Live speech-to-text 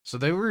So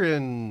they were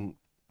in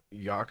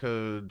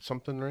Yaka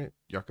something, right?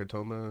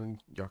 Yakatoma,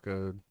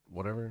 Yaka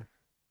whatever.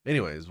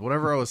 Anyways,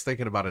 whatever I was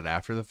thinking about it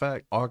after the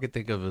fact, all I could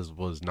think of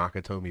was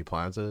Nakatomi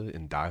Plaza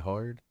in Die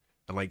Hard.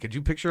 And like, could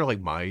you picture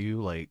like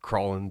Mayu like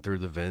crawling through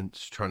the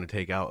vents trying to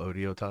take out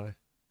Odiotai?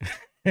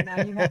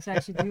 Now you have to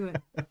actually do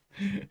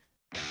it.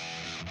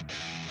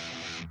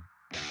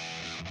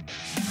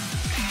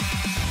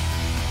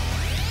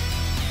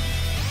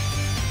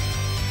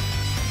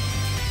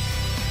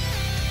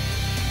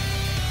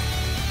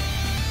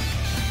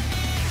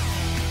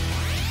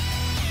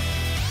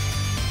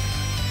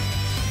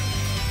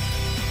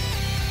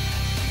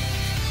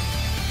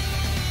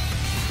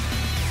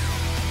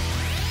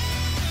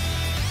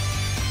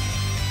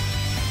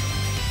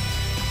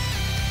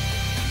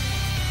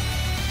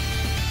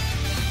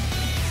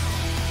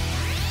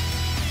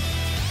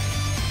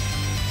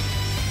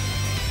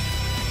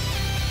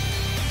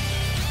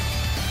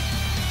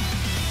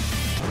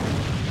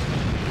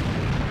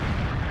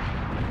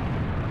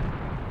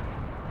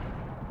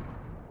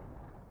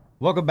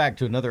 Welcome back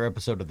to another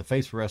episode of the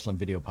Face for Wrestling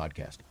video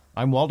podcast.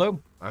 I'm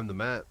Waldo. I'm the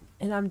Matt.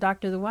 And I'm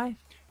Dr. the Wife.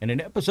 And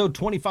in episode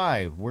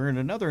 25, we're in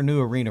another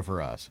new arena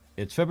for us.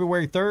 It's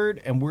February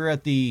 3rd, and we're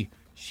at the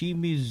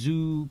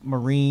Shimizu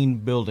Marine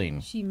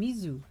Building.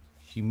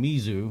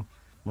 Shimizu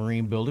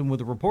Marine Building with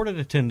a reported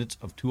attendance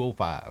of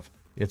 205.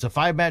 It's a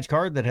 5-match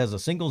card that has a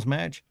singles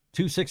match,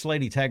 2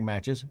 6-lady tag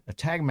matches, a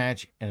tag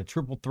match, and a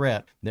triple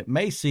threat that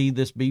may see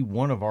this be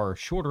one of our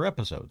shorter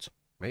episodes.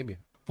 Maybe.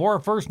 For our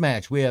first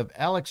match, we have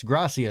Alex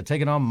Gracia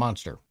taking on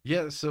Monster.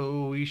 Yeah,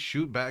 so we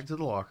shoot back to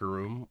the locker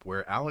room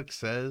where Alex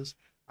says,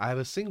 I have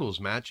a singles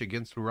match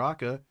against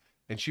Uraka,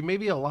 and she may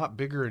be a lot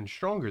bigger and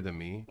stronger than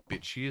me,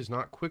 but she is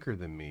not quicker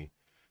than me.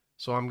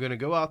 So I'm going to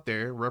go out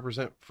there,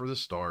 represent for the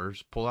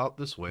Stars, pull out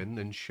this win,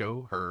 and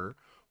show her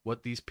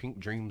what these pink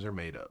dreams are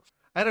made of.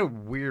 I had a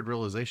weird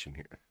realization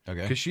here.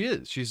 Okay. Because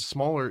she's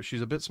smaller,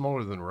 she's a bit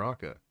smaller than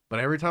Uraka. But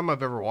every time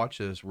I've ever watched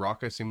this,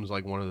 Uraka seems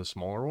like one of the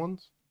smaller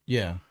ones.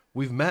 Yeah.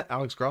 We've met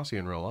Alex Gracia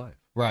in real life.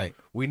 Right.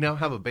 We now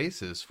have a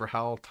basis for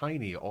how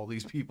tiny all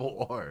these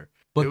people are.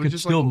 But could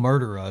still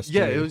murder us.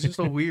 Yeah, too. it was just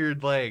a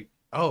weird, like,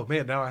 oh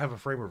man, now I have a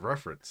frame of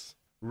reference.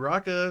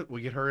 Uraka,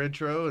 we get her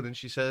intro, and then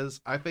she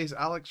says, I face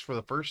Alex for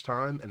the first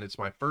time, and it's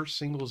my first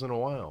singles in a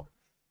while.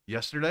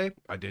 Yesterday,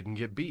 I didn't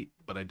get beat,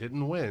 but I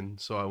didn't win,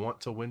 so I want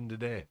to win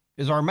today.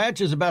 As our match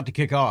is about to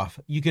kick off,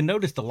 you can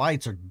notice the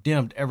lights are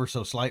dimmed ever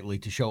so slightly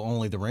to show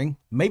only the ring.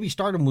 Maybe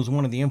Stardom was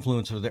one of the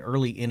influencers of the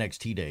early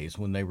NXT days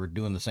when they were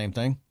doing the same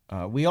thing.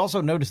 We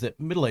also noticed that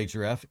middle-aged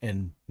ref,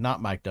 and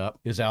not mic'd up,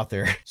 is out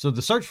there. So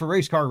the search for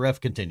race car ref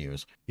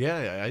continues.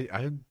 Yeah,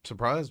 I'm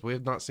surprised we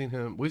have not seen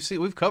him.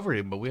 We've covered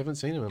him, but we haven't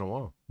seen him in a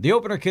while. The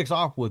opener kicks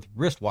off with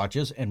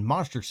wristwatches and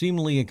Monster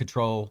seemingly in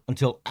control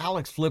until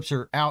Alex flips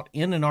her out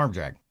in an arm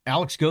drag.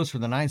 Alex goes for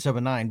the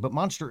 979, but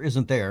Monster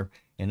isn't there,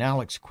 and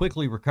Alex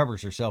quickly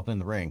recovers herself in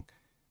the ring.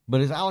 But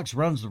as Alex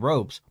runs the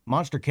ropes,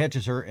 Monster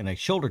catches her in a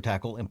shoulder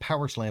tackle and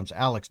power slams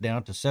Alex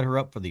down to set her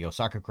up for the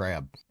Osaka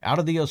Crab. Out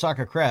of the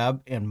Osaka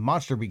Crab, and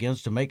Monster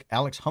begins to make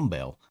Alex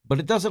humble. But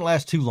it doesn't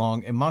last too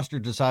long, and Monster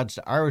decides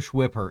to Irish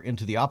whip her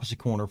into the opposite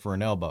corner for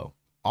an elbow.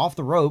 Off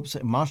the ropes,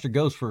 and Monster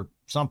goes for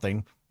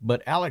something,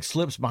 but Alex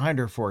slips behind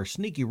her for a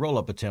sneaky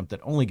roll-up attempt that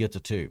only gets a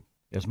 2.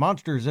 As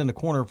Monster is in the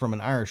corner from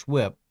an Irish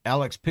whip,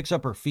 Alex picks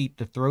up her feet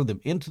to throw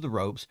them into the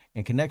ropes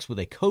and connects with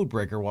a code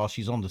breaker while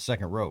she's on the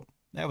second rope.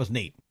 That was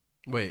neat.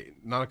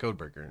 Wait, not a code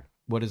breaker.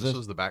 What is this? This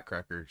was the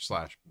backcracker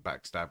 /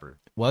 backstabber.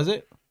 Was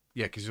it?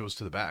 Yeah, because it was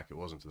to the back. It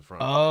wasn't to the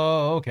front.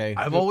 Oh, okay.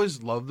 I've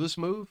always loved this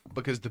move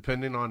because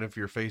depending on if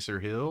you're face or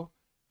heel,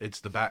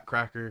 it's the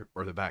backcracker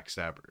or the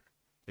backstabber.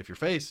 If you're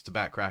face, it's a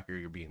backcracker.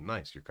 You're being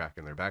nice. You're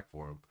cracking their back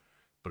for them.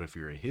 But if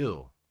you're a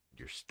heel,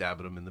 you're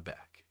stabbing them in the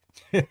back.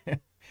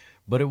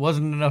 But it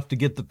wasn't enough to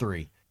get the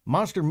 3.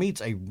 Monster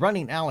meets a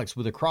running Alex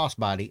with a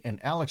crossbody,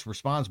 and Alex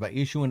responds by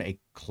issuing a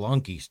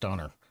clunky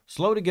stunner.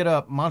 Slow to get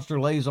up, Monster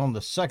lays on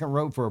the second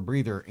rope for a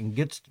breather and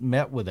gets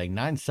met with a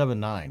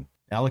 979.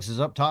 Alex is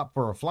up top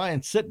for a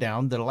flying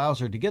sit-down that allows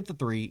her to get the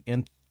 3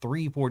 in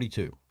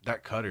 3:42.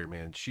 That cutter,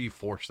 man, she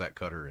forced that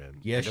cutter in.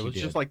 Yes, and it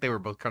was just like they were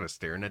both kind of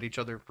staring at each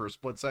other for a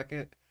split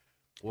second.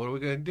 What are we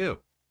going to do?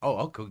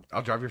 Oh,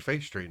 I'll drive your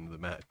face straight into the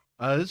mat.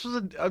 This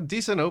was a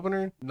decent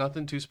opener.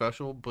 Nothing too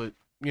special, but,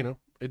 you know,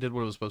 it did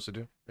what it was supposed to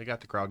do. It got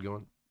the crowd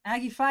going.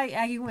 Aggie fight,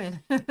 Aggie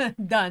win.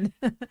 Done.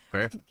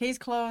 Fair. Case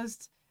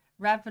closed.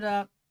 Wrap it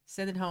up.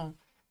 Send it home.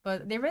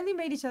 But they really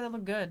made each other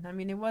look good. I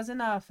mean, it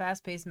wasn't a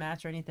fast-paced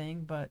match or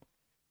anything, but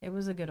it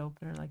was a good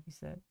opener, like you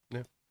said.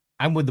 Yeah.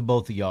 I'm with the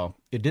both of y'all.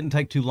 It didn't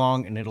take too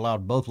long, and it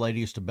allowed both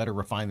ladies to better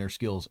refine their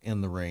skills in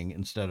the ring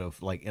instead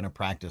of like in a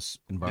practice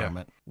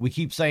environment. Yeah. We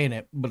keep saying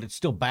it, but it's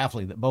still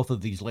baffling that both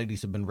of these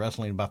ladies have been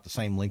wrestling about the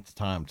same length of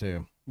time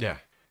too. Yeah.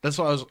 That's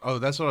what I was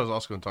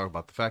also going to talk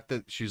about. The fact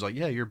that she's like,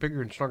 yeah, you're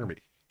bigger and stronger than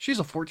me. She's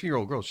a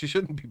 14-year-old girl. She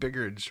shouldn't be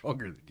bigger and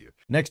stronger than you.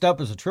 Next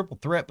up is a triple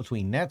threat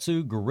between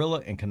Natsu,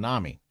 Gorilla, and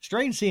Konami.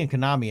 Strange seeing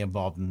Konami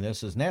involved in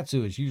this, as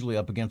Natsu is usually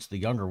up against the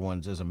younger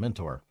ones as a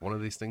mentor. One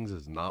of these things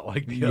is not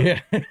like the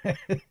other.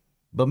 Yeah.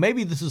 But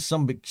maybe this is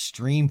some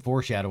extreme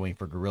foreshadowing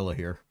for Gorilla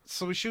here.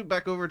 So we shoot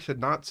back over to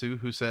Natsu,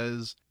 who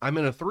says, I'm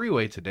in a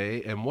three-way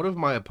today, and one of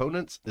my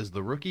opponents is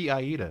the rookie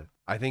Aida.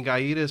 I think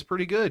Aida is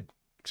pretty good,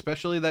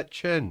 especially that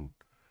chin.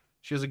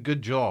 She has a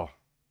good jaw.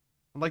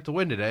 I'd like to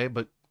win today,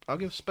 but I'll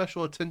give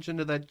special attention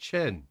to that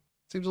chin.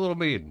 Seems a little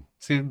mean.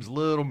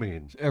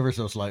 Ever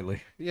so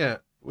slightly. Yeah.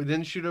 We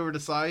then shoot over to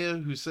Saya,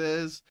 who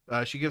says,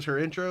 she gives her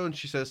intro, and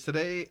she says,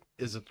 today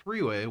is a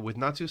three-way with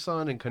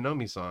Natsu-san and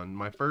Konami-san,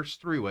 my first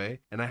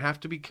three-way, and I have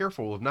to be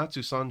careful with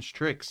Natsu-san's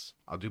tricks.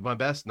 I'll do my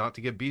best not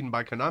to get beaten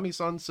by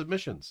Konami-san's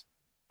submissions.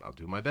 I'll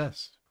do my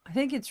best. I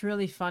think it's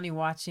really funny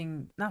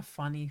not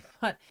funny,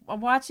 but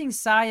watching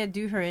Saya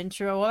do her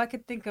intro. All I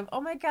could think of,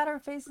 oh my God, her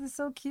face is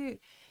so cute.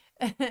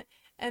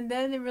 And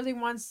then it really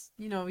wants,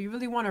 you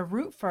really want to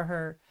root for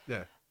her.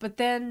 Yeah. But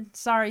then,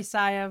 sorry,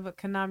 Saya, but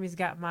Konami's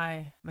got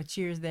my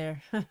cheers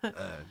there.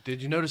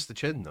 Did you notice the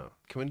chin, though?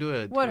 Can we do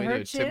a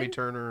her Timmy chin?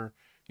 Turner?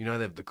 They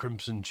have the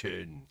crimson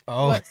chin.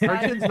 Oh, What, Her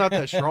Saya? chin's not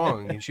that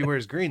strong, and she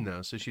wears green,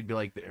 though, so she'd be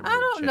like the emerald I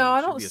don't chin. know. I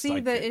She'd don't be a see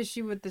the sidekick.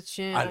 issue with the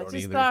chin. I I don't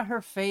just either. thought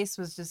her face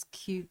was just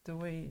cute the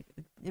way.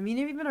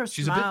 Even her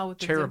She's a bit smile with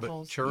the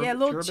dimples. cherub- Yeah, a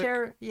little cherubic?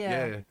 cherub.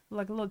 Yeah, yeah.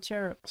 Like a little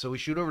cherub. So we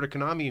shoot over to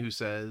Konami, who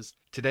says,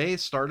 today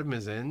stardom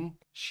is in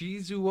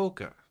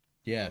Shizuoka.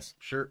 yes.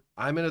 Sure.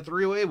 I'm in a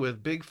three-way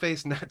with Big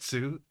Face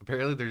Natsu.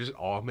 Apparently, they're just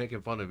all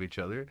making fun of each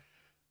other.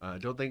 I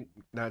don't think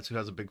Natsu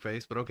has a big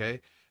face, but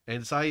okay.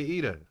 And Saya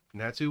Ida.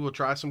 Natsu will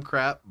try some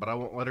crap, but I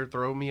won't let her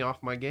throw me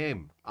off my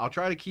game. I'll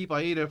try to keep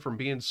Aida from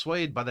being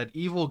swayed by that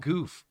evil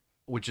goof,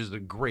 which is a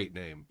great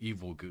name.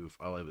 Evil goof.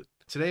 I love it.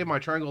 Today, my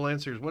Triangle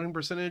Lancer's winning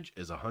percentage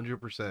is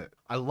 100%.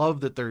 I love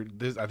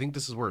that I think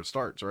this is where it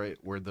starts, right?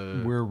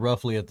 We're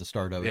roughly at the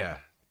start of it. Yeah.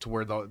 To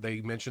where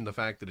they mentioned the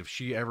fact that if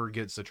she ever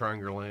gets the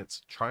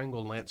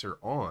Triangle Lancer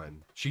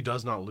on, she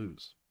does not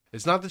lose.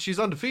 It's not that she's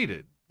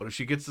undefeated, but if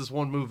she gets this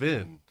one move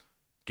in,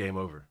 game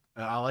over.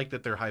 I like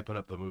that they're hyping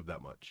up the move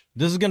that much.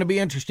 This is going to be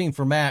interesting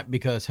for Matt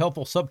because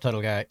helpful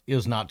subtitle guy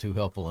is not too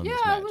helpful in Yeah,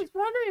 this I match. was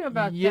wondering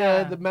about Yeah,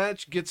 that. the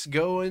match gets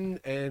going,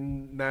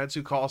 and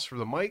Natsu calls for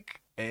the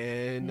mic,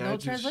 and No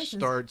Natsu translations.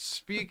 starts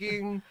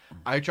speaking.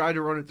 I tried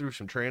to run it through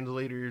some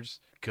translators,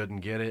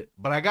 couldn't get it,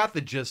 but I got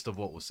the gist of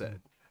what was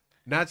said.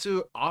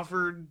 Natsu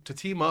offered to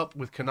team up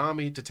with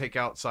Konami to take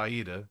out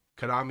Saida.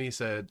 Konami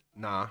said,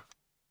 nah.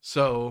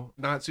 So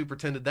Natsu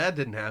pretended that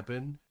didn't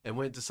happen and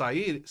went to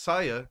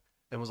Saya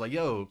and was like,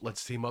 yo,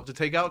 let's team up to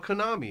take out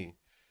Konami.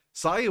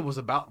 Saya was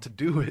about to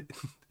do it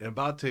and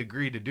about to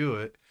agree to do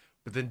it.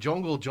 But then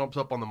Jungle jumps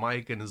up on the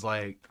mic and is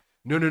like,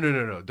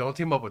 no. Don't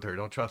team up with her.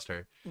 Don't trust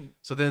her.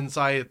 So then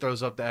Saya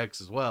throws up the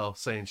X as well,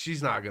 saying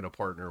she's not going to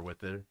partner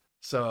with her.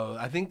 So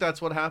I think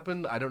that's what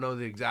happened. I don't know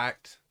the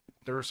exact.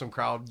 There were some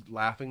crowd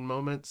laughing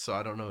moments, so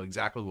I don't know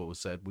exactly what was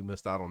said. We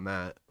missed out on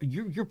that.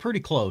 You're pretty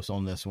close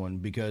on this one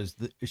because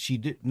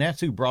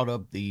Natsu brought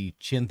up the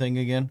chin thing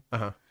again.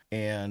 Uh-huh.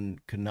 And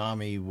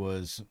Konami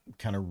was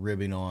kind of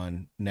ribbing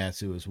on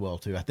Natsu as well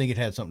too. I think it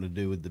had something to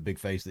do with the big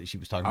face that she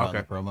was talking about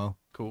in the promo.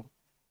 Cool.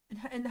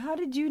 And how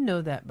did you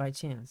know that by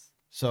chance?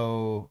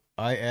 So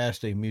I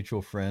asked a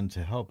mutual friend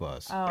to help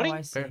us. Oh,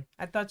 I see. Fair.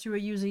 I thought you were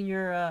using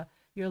your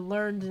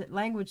learned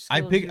language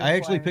I skills. I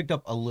actually picked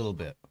up a little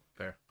bit,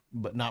 Fair.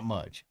 but not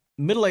much.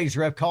 Middle-aged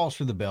ref calls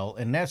for the bell,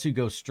 and Natsu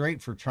goes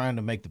straight for trying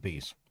to make the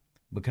piece.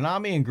 But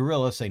Konami and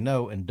Gorilla say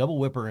no and double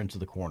whip her into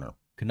the corner.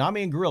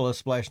 Konami and Gorilla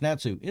splash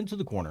Natsu into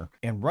the corner,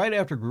 and right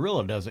after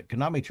Gorilla does it,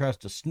 Konami tries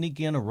to sneak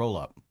in a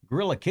roll-up.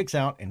 Gorilla kicks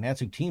out, and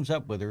Natsu teams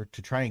up with her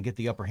to try and get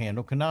the upper hand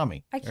on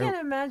Konami. I can't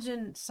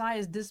imagine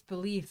Saya's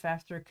disbelief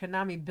after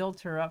Konami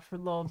built her up for a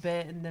little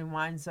bit and then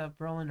winds up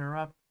rolling her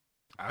up.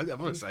 I'm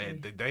going to say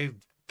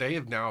they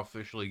have now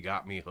officially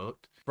got me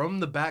hooked.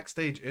 From the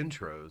backstage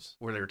intros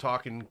where they're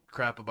talking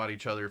crap about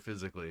each other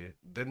physically,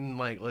 then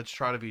let's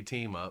try to be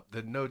team up,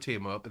 then no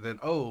team up, and then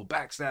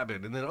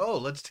backstabbing, and then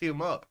let's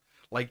team up.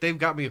 They've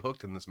got me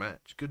hooked in this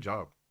match. Good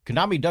job.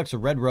 Konami ducks a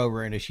Red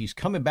Rover, and as she's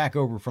coming back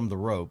over from the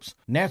ropes,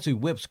 Natsu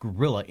whips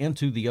Gorilla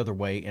into the other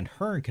way, and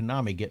her and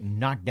Konami get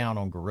knocked down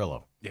on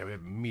Gorilla. Yeah, we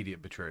have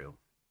immediate betrayal.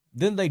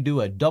 Then they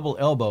do a double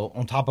elbow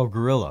on top of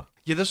Gorilla.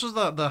 Yeah, this was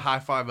the high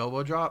five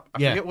elbow drop. I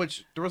Yeah. forget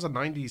which. There was a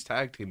 '90s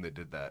tag team that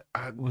did that.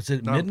 Was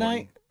it Not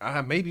Midnight?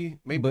 important. Maybe.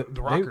 But The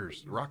they-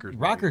 Rockers. Rockers.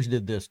 maybe. Rockers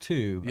did this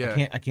too.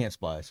 Yeah. I can't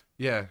splice.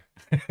 Yeah.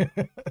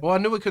 Well, I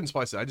knew we couldn't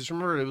splice it. I just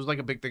remember it was like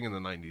a big thing in the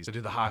 '90s. They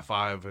did the high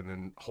five and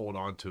then hold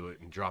on to it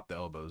and drop the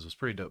elbows. It was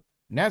pretty dope.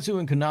 Natsu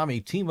and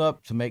Konami team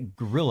up to make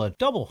Gorilla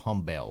double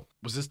humbell.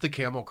 Was this the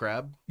camel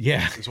crab?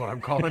 Yeah. Is what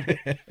I'm calling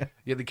it.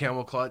 Yeah, the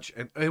camel clutch,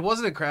 and it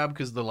wasn't a crab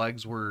because the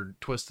legs were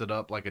twisted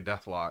up like a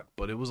death lock,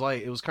 but it was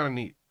kind of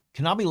neat.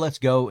 Konami lets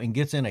go and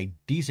gets in a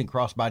decent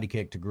crossbody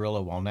kick to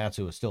Gorilla while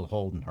Natsu is still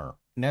holding her.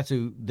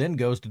 Natsu then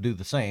goes to do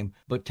the same,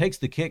 but takes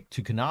the kick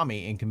to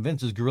Konami and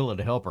convinces Gorilla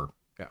to help her.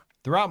 Yeah.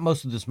 Throughout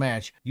most of this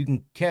match, you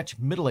can catch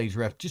middle-aged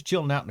ref just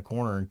chilling out in the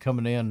corner and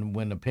coming in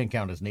when the pin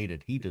count is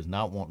needed. He does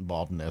not want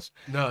involved in this.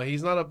 No,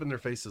 he's not up in their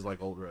faces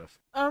like old ref.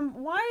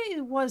 Why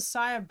was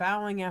Saya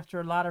bowing after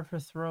a lot of her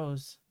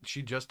throws?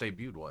 She just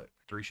debuted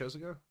 3 shows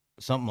ago?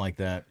 something like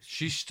that.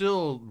 She's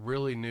still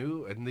really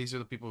new, and these are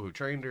the people who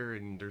trained her,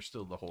 and there's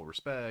still the whole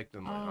respect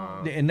and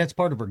And that's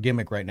part of her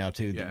gimmick right now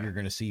too, that Yeah. you're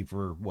going to see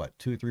for what,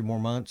 2 or 3 more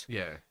months,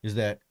 yeah, is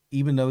that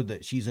even though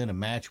that she's in a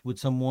match with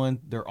someone,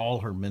 they're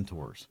all her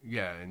mentors.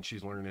 yeah, and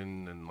she's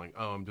learning and like,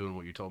 oh, I'm doing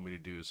what you told me to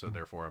do, so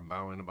therefore I'm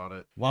bowing about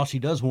it. While she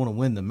does want to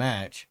win the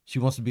match, she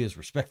wants to be as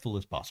respectful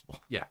as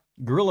possible. Yeah.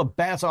 Gorilla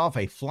bats off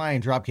a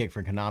flying dropkick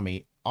for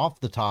Konami off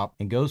the top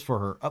and goes for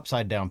her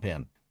upside down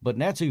pin. But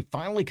Natsu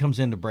finally comes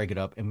in to break it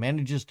up and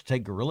manages to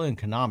take Gorilla and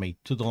Konami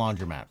to the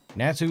laundromat.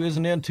 Natsu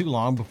isn't in too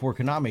long before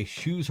Konami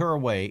shoos her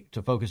away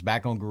to focus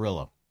back on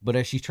Gorilla. But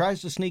as she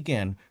tries to sneak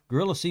in,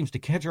 Gorilla seems to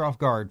catch her off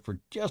guard for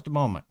just a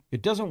moment.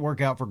 It doesn't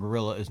work out for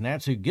Gorilla as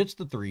Natsu gets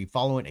the 3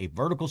 following a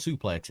vertical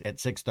suplex at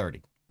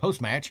 6:30.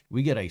 Post-match,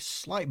 we get a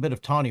slight bit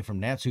of taunting from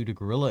Natsu to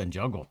Gorilla and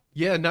Jungle.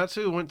 Yeah,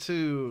 Natsu went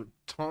to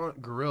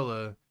taunt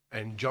Gorilla,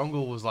 and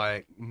Jungle was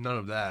like, none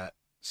of that.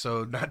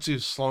 So Natsu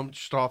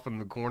slumped off in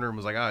the corner and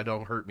was like,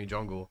 don't hurt me,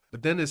 Jungle.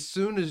 But then as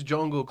soon as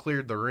Jungle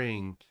cleared the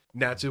ring,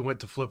 Natsu went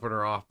to flipping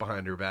her off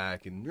behind her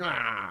back, and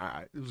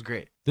it was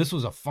great. This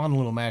was a fun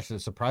little match that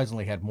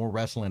surprisingly had more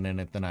wrestling in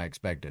it than I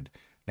expected.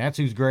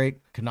 Natsu's great,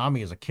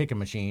 Konami is a kicking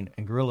machine,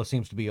 and Gorilla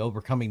seems to be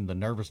overcoming the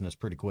nervousness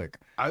pretty quick.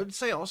 I would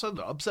say also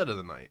the upset of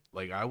the night.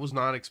 Like, I was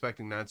not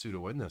expecting Natsu to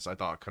win this. I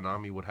thought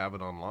Konami would have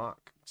it on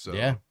lock. So,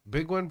 Yeah.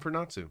 Big win for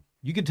Natsu.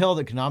 You could tell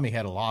that Konami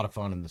had a lot of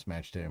fun in this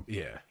match too.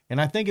 Yeah. And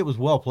I think it was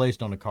well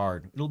placed on the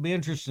card. It'll be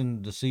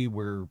interesting to see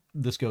where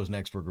this goes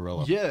next for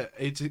Gorilla. Yeah,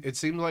 it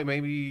seemed like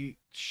maybe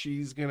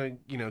she's gonna,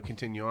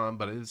 continue on,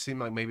 but it seemed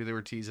like maybe they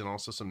were teasing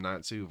also some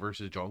Natsu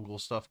versus Jungle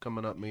stuff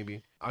coming up,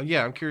 maybe.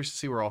 Yeah, I'm curious to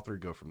see where all 3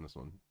 go from this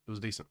one. It was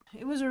decent.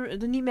 It was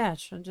the neat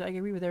match. I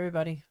agree with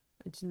everybody.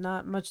 It's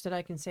not much that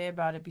I can say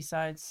about it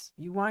besides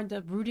you wind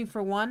up rooting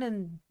for one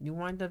and you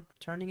wind up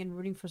turning and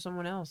rooting for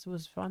someone else. It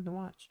was fun to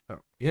watch.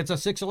 It's a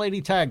 6-lady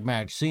tag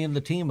match, seeing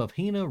the team of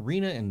Hina,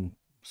 Rina, and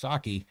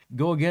Saki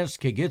go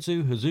against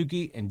Kagitsu,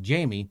 Hazuki, and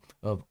Jamie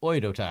of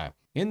Oedo Tai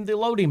in the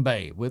loading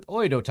bay with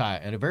Oedo Tai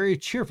and a very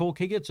cheerful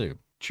Kagitsu.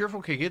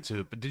 Cheerful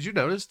Kagitsu, but did you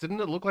notice? Didn't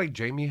it look like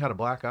Jamie had a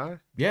black eye?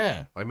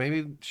 Yeah. Like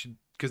maybe she,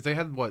 because they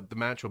had the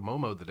match with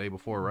Momo the day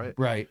before, right?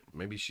 Right.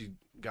 Maybe she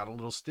got a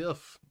little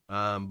stiff.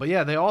 But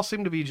yeah, they all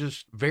seem to be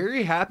just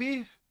very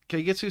happy.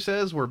 Kagitsu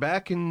says we're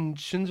back in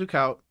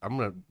Shinjuku.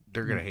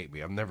 They're gonna hate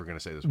me. I'm never gonna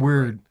say this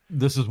word.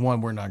 This is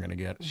one we're not gonna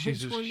get.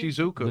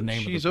 Shizuku. The name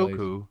of the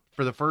Shizuku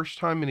for the first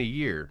time in a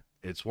year.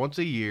 It's once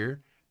a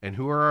year. And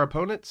who are our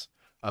opponents?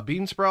 A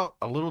bean sprout,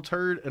 a little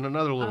turd, and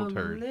another little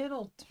turd.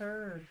 Little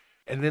turd.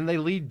 And then they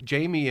lead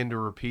Jamie into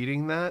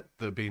repeating that,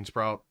 the bean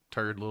sprout,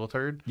 turd, little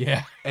turd.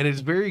 Yeah. And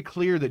it's very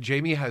clear that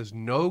Jamie has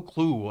no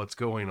clue what's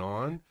going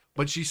on,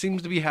 but she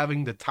seems to be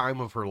having the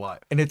time of her life.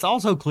 And it's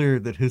also clear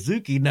that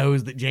Hazuki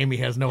knows that Jamie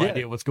has no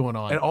idea what's going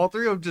on. And all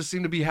 3 of them just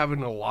seem to be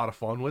having a lot of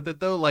fun with it,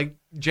 though. Like,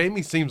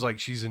 Jamie seems like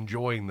she's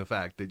enjoying the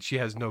fact that she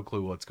has no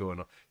clue what's going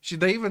on.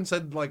 They even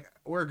said, like,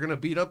 we're going to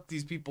beat up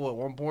these people at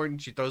one point,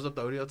 and she throws up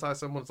the Odio tie.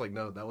 Someone's like,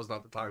 no, that was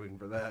not the timing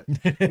for that.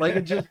 Like,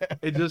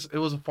 it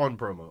was a fun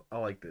promo. I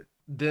liked it.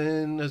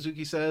 Then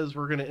Hazuki says,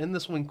 we're going to end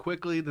this one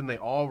quickly. Then they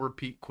all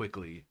repeat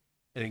quickly.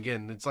 And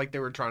again, it's like they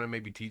were trying to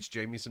maybe teach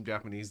Jamie some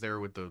Japanese there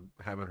with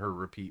having her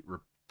repeat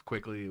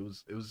quickly.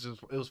 It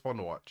was fun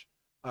to watch.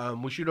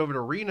 We shoot over to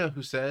Rina,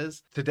 who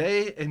says,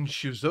 today in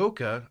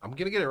Shizuoka, I'm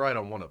going to get it right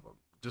on one of them.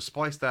 Just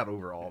splice that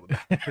over all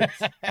of them.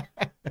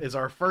 Is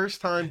our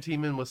first time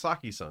teaming with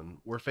Saki-san.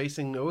 We're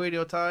facing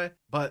Oedo Tai,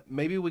 but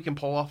maybe we can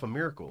pull off a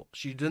miracle.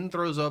 She then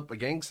throws up a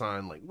gang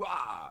sign like,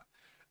 wah!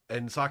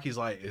 And Saki's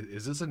like,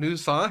 is this a new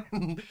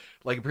sign?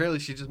 Like, apparently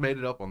she just made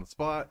it up on the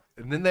spot.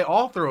 And then they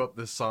all throw up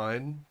this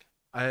sign.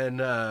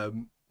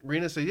 And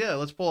Rina said, yeah,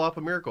 let's pull off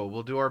a miracle.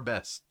 We'll do our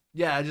best.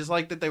 Yeah, I just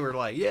like that they were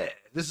like, yeah,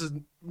 this is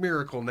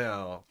miracle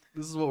now.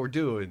 This is what we're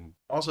doing.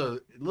 Also, a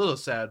little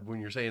sad when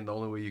you're saying the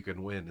only way you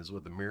can win is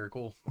with a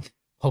miracle.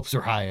 Hopes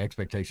are high,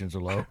 expectations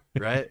are low.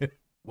 Right?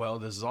 Well,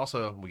 this is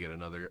also, we get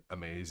another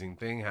amazing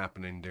thing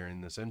happening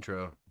during this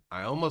intro.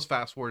 I almost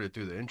fast forwarded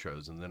through the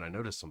intros, and then I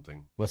noticed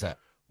something. What's that?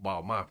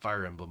 While my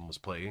Fire Emblem was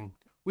playing,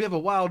 we have a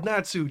wild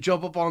Natsu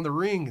jump up on the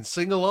ring and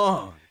sing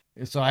along.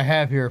 So I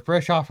have here,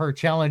 fresh off her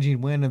challenging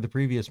win in the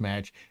previous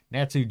match,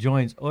 Natsu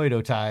joins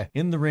Oedo Tai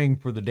in the ring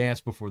for the dance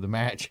before the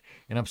match.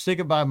 And I'm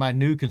sticking by my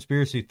new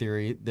conspiracy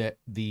theory that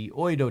the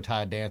Oedo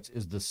Tai dance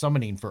is the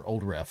summoning for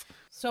Old Ref.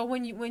 So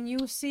when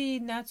you see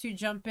Natsu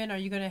jump in, are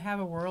you going to have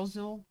a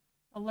Whirlpool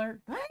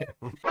alert?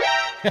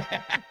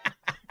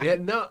 Yeah,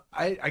 no,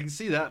 I can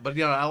see that. But,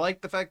 I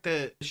like the fact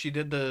that she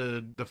did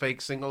the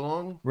fake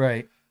sing-along.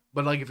 Right.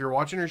 But, like, if you're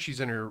watching her, she's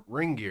in her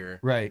ring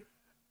gear. Right.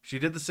 She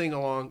did the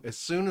sing-along. As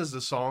soon as the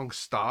song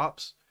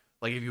stops,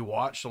 like, if you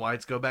watch the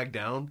lights go back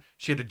down,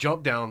 she had to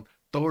jump down,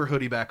 throw her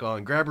hoodie back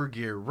on, grab her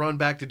gear, run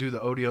back to do the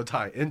Oedo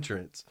Tai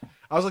entrance.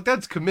 I was like,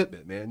 that's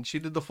commitment, man. She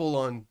did the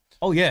full-on...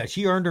 Oh, yeah,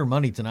 she earned her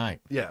money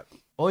tonight. Yeah.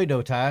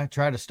 Oedo Tai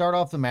tried to start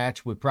off the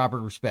match with proper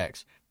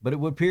respects, but it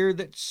would appear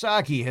that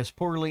Saki has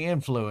poorly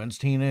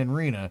influenced Hina and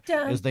Rina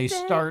as they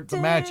start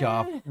the match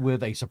off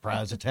with a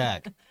surprise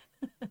attack.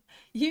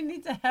 You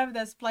need to have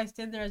that spliced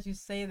in there as you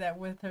say that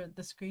with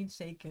the screen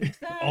shaking.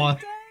 Oh.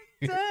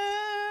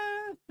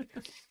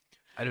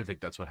 I don't think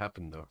that's what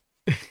happened, though.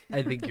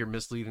 I think you're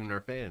misleading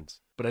our fans.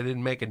 But I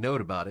didn't make a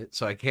note about it,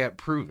 so I can't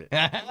prove it.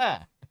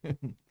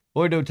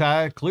 Oedo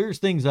Tai clears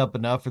things up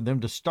enough for them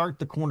to start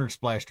the corner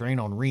splash train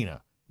on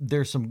Rina.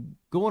 There's some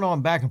going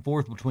on back and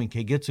forth between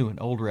Keigetsu and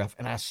Old Ref,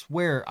 and I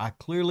swear I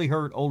clearly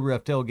heard Old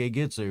Ref tell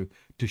Keigetsu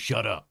to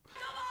shut up.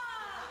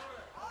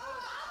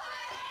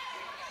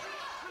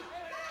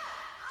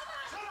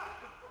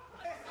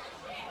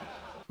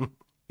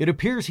 It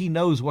appears he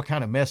knows what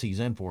kind of mess he's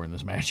in for in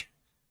this match.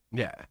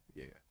 Yeah.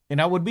 And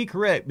I would be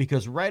correct,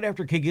 because right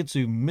after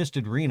Keigetsu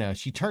misted Rina,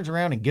 she turns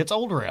around and gets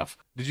Old Ref.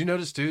 Did you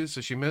notice, too? So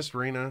she missed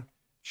Rina,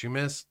 she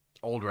missed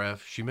Old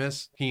Ref, she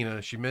missed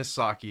Hina, she missed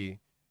Saki,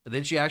 and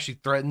then she actually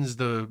threatens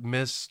to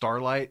miss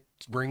Starlight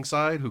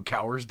ringside, who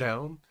cowers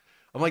down.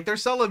 I'm like, they're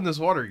selling this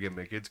water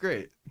gimmick. It's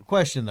great.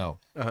 Question, though.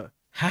 Uh-huh.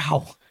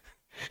 How?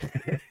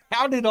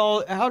 How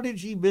did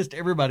she miss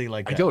everybody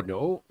like that? I don't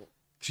know.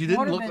 She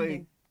didn't look like...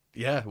 Waterbending.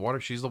 Yeah,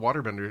 she's the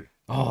waterbender.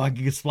 Oh, I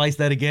could splice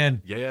that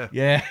again. Yeah.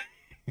 Yeah.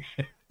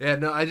 Yeah,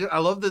 no, I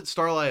love that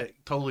Starlight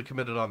totally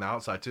committed on the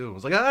outside, too. It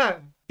was like, ah!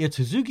 It's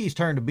Hazuki's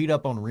turn to beat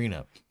up on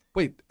Rina.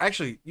 Wait,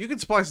 actually, you can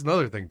splice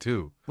another thing,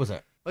 too. What's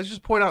that? Let's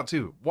just point out,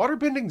 too,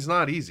 waterbending's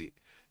not easy.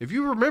 If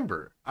you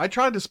remember, I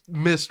tried to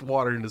mist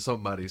water into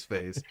somebody's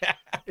face.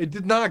 It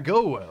did not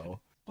go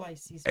well.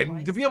 Splicey,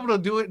 And to be able to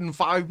do it in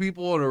 5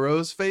 people in a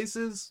row's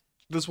faces,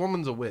 this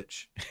woman's a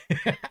witch.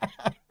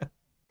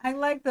 I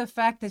like the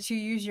fact that you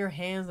use your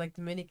hands like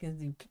Dominicans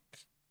do,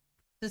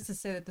 just to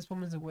say that this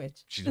woman's a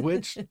witch. She's a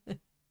witch.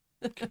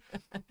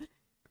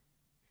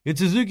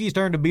 It's Hazuki's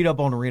turn to beat up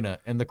on Rina,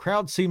 and the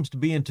crowd seems to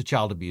be into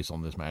child abuse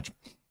on this match.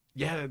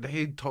 Yeah,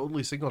 they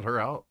totally singled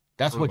her out.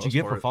 That's For the what you most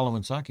get for part.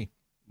 following Saki.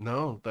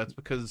 No, that's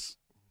because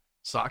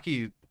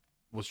Saki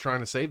was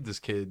trying to save this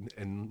kid,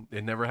 and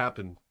it never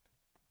happened.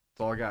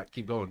 That's all I got.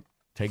 Keep going.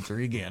 Take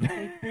 3 again.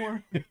 Take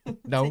 4.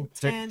 No,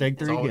 Take 10. take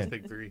It's 3 always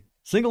again. take 3.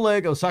 Single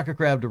leg Osaka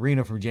crab to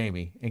Rina from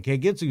Jamie, and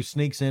Keigetsu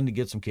sneaks in to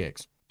get some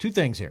kicks. 2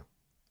 things here.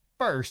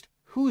 First,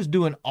 who is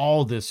doing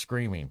all this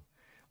screaming?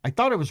 I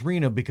thought it was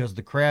Rina because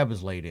the crab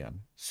is laid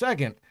in.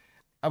 Second,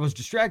 I was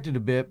distracted a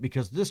bit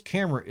because this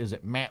camera is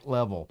at matte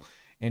level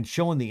and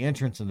showing the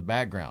entrance in the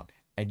background.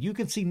 And you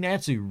can see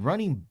Natsu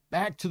running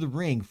back to the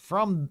ring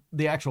from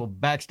the actual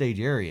backstage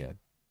area.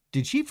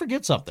 Did she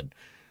forget something?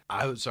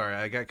 I was sorry,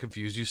 I got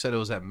confused. You said it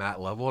was at mat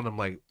level, and I'm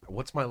like,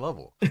 what's my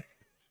level?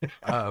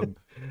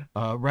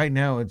 Right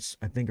now it's,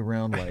 I think,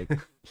 around like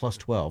plus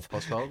 12.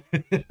 Plus 12?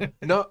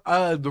 No,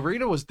 the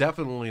Rita was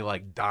definitely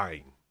like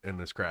dying in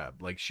this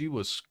crab. Like she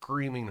was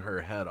screaming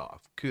her head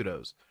off.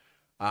 Kudos.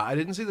 I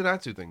didn't see the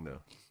Natsu thing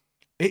though.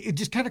 It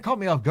just kind of caught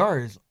me off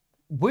guard.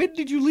 When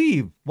did you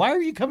leave? Why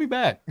are you coming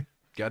back?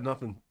 Got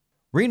nothing.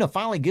 Rina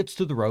finally gets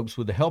to the ropes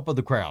with the help of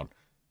the crowd.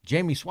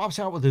 Jamie swaps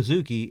out with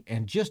Hazuki,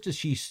 and just as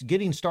she's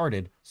getting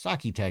started,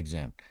 Saki tags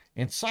in.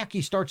 And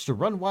Saki starts to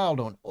run wild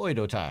on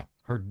Oedo Tai.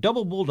 Her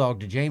double bulldog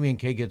to Jamie and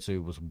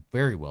Keigetsu was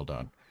very well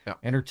done. Yeah.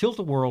 And her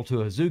tilt-a-whirl to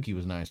Hazuki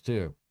was nice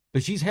too.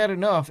 But she's had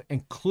enough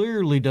and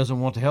clearly doesn't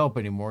want to help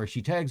anymore as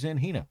she tags in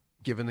Hina.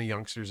 Giving the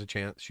youngsters a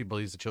chance. She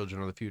believes the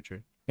children are the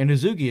future. And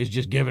Hazuki is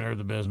just giving her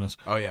the business.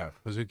 Oh yeah,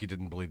 Hazuki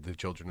didn't believe the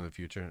children are the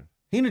future.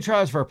 Hina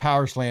tries for a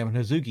power slam and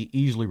Hazuki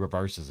easily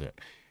reverses it.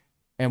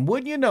 And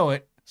wouldn't you know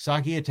it,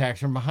 Saki attacks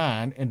from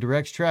behind and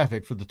directs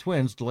traffic for the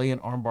twins to lay in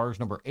arm bars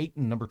number 8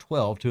 and number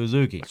 12 to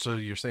Hazuki. So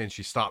you're saying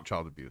she stopped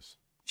child abuse?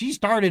 She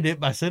started it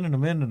by sending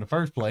them in the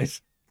first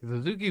place.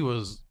 Hazuki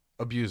was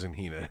abusing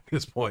Hina at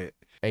this point.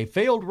 A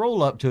failed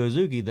roll-up to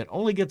Hazuki that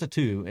only gets a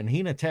 2, and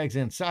Hina tags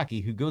in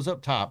Saki, who goes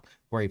up top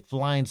for a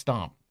flying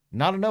stomp.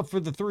 Not enough for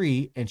the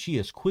 3, and she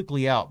is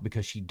quickly out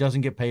because she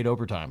doesn't get paid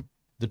overtime.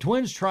 The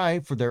twins try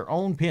for their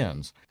own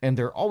pins, and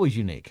they're always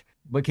unique.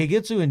 But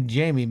Keigetsu and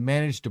Jamie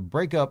manage to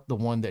break up the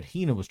one that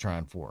Hina was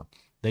trying for.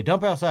 They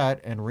dump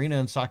outside, and Rina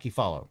and Saki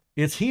follow.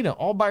 It's Hina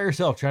all by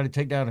herself trying to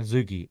take down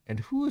Hazuki, and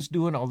who is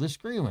doing all this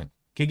screaming?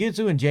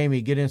 Keigetsu and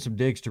Jamie get in some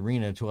digs to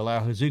Rina to allow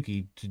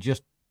Hazuki to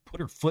just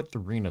put her foot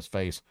through Rina's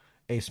face.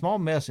 A small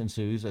mess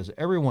ensues as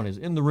everyone is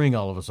in the ring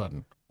all of a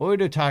sudden.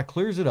 Oedo Tai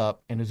clears it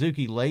up, and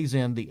Hazuki lays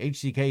in the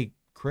HCK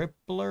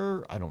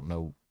crippler. I don't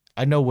know.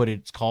 I know what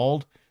it's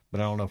called, but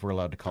I don't know if we're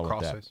allowed to call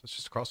it that. Crossface. It's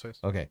just a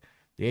crossface. Okay.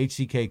 The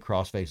HCK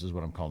crossface is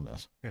what I'm calling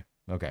this. Yeah.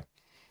 Okay.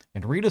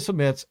 And Rita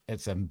submits at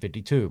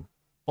 7:52.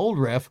 Old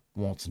Ref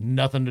wants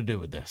nothing to do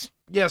with this.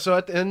 Yeah, so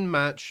at the end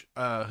match,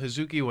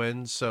 Hazuki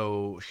wins,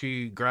 so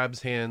she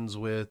grabs hands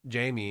with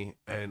Jamie,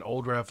 and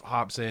Old Ref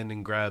hops in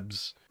and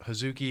grabs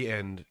Hazuki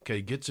and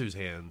Keigetsu's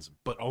hands,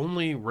 but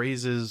only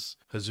raises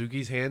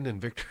Hazuki's hand in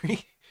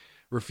victory,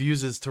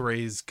 refuses to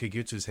raise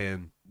Keigetsu's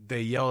hand.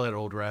 They yell at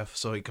Old Ref,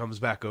 so he comes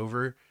back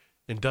over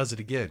and does it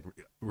again,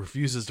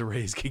 refuses to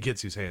raise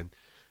Keigetsu's hand.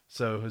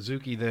 So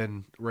Hazuki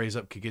then raised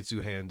up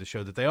Keigetsu's hand to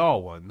show that they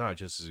all won, not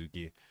just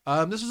Hazuki.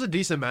 This was a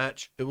decent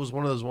match. It was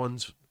one of those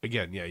ones,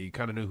 again, yeah, you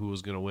kind of knew who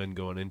was going to win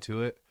going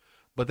into it,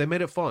 but they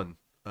made it fun.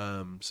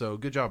 So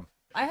good job.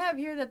 I have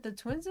here that the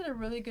Twins did a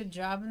really good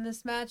job in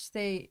this match.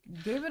 They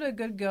gave it a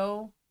good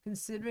go,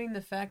 considering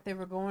the fact they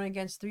were going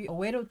against 3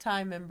 Oedo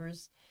Tai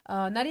members.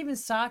 Not even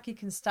Saki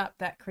can stop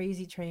that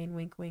crazy train,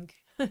 wink, wink.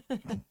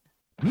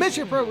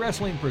 Mission Pro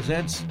Wrestling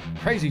presents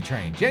Crazy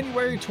Train,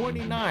 January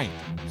 29th.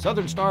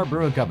 Southern Star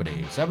Brewing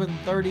Company,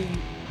 7:30,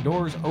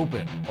 doors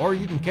open. Or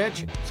you can catch,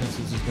 since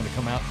this is going to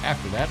come out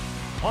after that,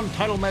 on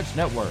Title Match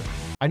Network.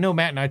 I know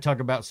Matt and I talk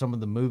about some of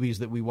the movies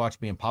that we watch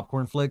being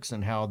popcorn flicks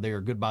and how they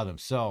are good by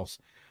themselves,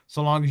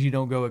 so long as you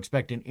don't go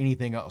expecting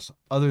anything else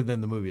other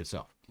than the movie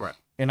itself. Right.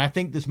 And I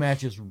think this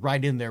match is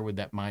right in there with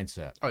that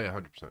mindset. Oh, yeah,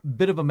 100%.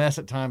 Bit of a mess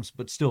at times,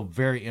 but still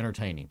very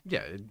entertaining.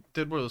 Yeah, it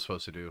did what it was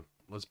supposed to do.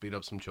 Let's beat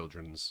up some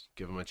children's,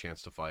 give them a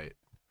chance to fight,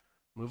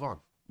 move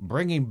on.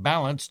 Bringing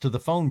balance to the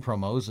phone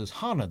promos is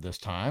Hana this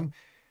time,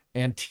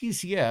 and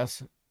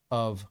TCS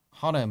of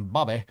Hana and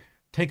Bobby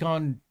take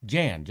on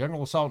Jan,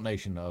 Jungle Assault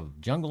Nation of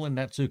Jungle and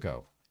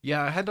Natsuko.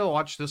 Yeah, I had to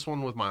watch this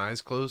one with my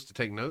eyes closed to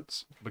take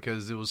notes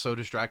because it was so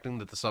distracting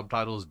that the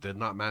subtitles did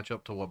not match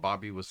up to what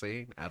Bobby was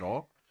saying at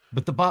all.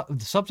 But the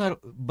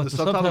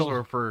subtitles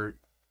were for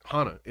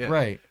Hana. Yeah.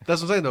 Right.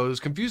 That's what I'm saying, though. It was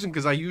confusing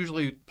because I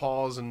usually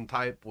pause and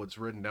type what's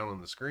written down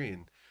on the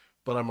screen.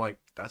 But I'm like,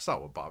 that's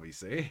not what Bobby's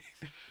saying.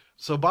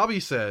 So Bobby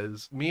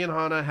says, me and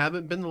Hana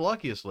haven't been the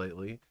luckiest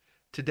lately.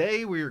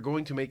 Today we are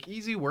going to make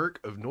easy work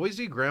of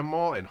Noisy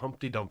Grandma and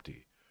Humpty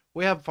Dumpty.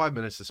 We have 5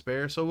 minutes to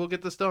spare, so we'll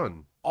get this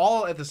done.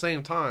 All at the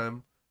same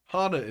time,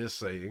 Hana is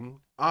saying,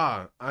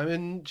 I'm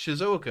in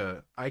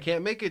Shizuoka. I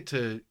can't make it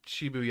to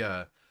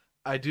Shibuya.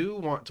 I do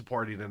want to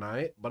party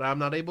tonight, but I'm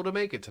not able to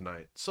make it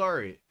tonight.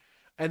 Sorry.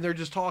 And they're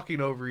just talking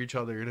over each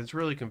other, and it's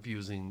really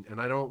confusing. And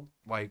I don't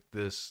like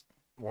this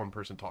one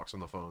person talks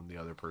on the phone, the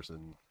other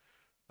person.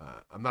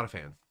 I'm not a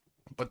fan.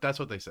 But that's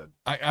what they said.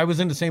 I was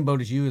in the same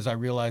boat as you as I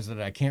realized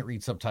that I can't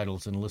read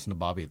subtitles and listen to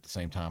Bobby at the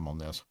same time on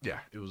this. Yeah,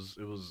 it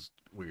was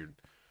weird.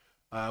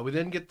 We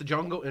then get the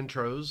Jungle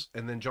intros,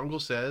 and then Jungle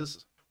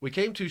says, we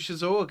came to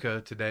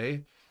Shizuoka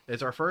today.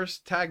 It's our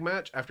first tag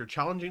match after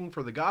challenging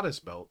for the goddess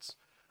belts.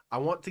 I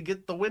want to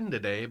get the win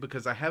today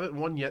because I haven't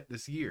won yet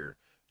this year.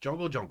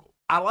 Jungle, jungle.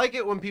 I like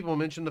it when people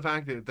mention the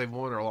fact that they've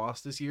won or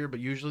lost this year,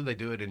 but usually they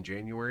do it in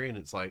January, and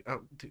it's like,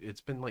 oh,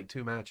 it's been like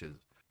 2 matches.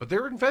 But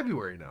they're in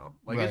February now.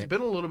 Like, Right. It's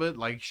been a little bit,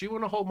 like, she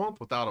went a whole month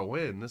without a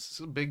win. This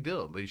is a big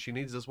deal. Like, she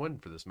needs this win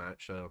for this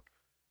match, so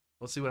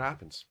let's see what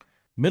happens.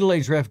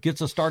 Middle-aged ref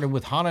gets us started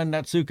with Hana and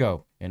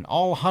Natsuko, and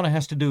all Hana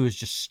has to do is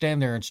just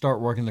stand there and start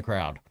working the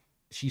crowd.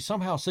 She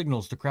somehow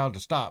signals the crowd to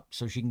stop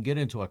so she can get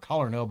into a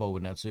collar and elbow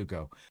with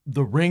Natsuko.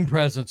 The ring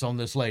presence on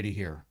this lady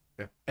here.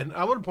 Yeah. And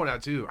I want to point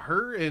out, too,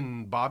 her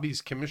and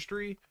Bobby's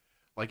chemistry,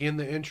 like in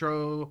the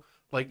intro,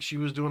 like she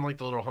was doing like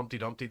the little Humpty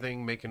Dumpty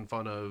thing, making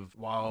fun of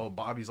while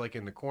Bobby's like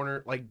in the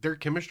corner. Like their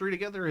chemistry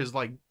together is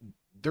like,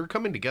 they're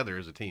coming together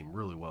as a team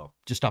really well.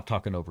 Just stop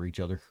talking over each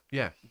other.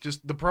 Yeah,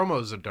 just the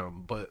promos are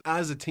dumb, but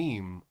as a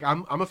team,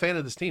 I'm a fan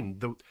of this team.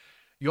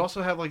 You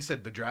also have, like I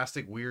said, the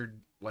drastic, weird,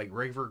 like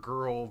Raver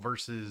Girl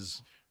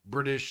versus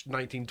British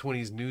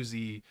 1920s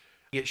newsy.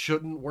 It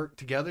shouldn't work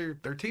together.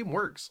 Their team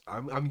works.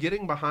 I'm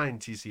getting behind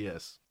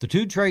TCS. The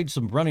two trade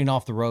some running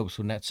off the ropes,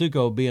 with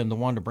Natsuko being the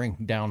one to bring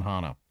down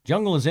Hana.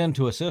 Jungle is in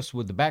to assist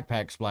with the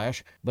backpack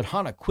splash, but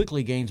Hana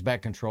quickly gains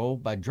back control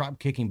by drop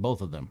kicking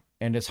both of them.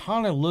 And as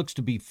Hana looks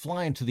to be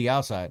flying to the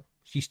outside,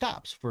 she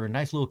stops for a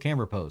nice little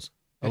camera pose.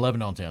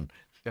 11 on 10.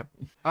 Yep.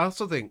 I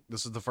also think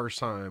this is the first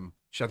time.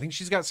 I think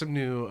she's got some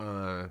new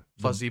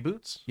fuzzy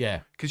boots.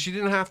 Yeah. Because she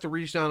didn't have to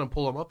reach down and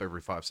pull them up every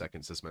 5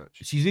 seconds this match.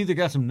 She's either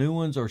got some new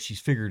ones or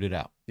she's figured it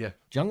out. Yeah.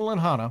 Jungle and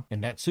Hana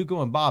and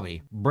Natsuko and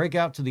Bobby break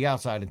out to the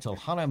outside until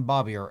Hana and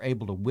Bobby are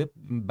able to whip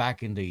them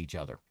back into each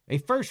other. A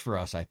first for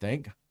us, I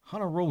think.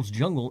 Hana rolls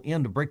Jungle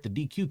in to break the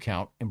DQ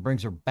count and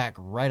brings her back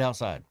right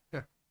outside.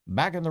 Yeah.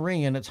 Back in the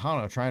ring, and it's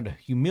Hana trying to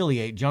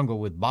humiliate Jungle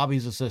with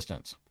Bobby's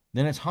assistance.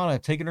 Then it's Hana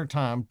taking her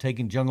time,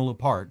 taking Jungle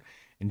apart,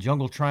 and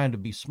Jungle trying to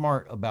be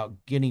smart about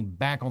getting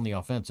back on the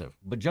offensive.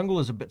 But Jungle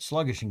is a bit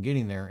sluggish in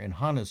getting there, and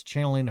Hana's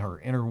channeling her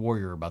inner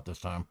warrior about this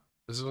time.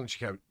 This is when she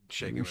kept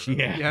shaking.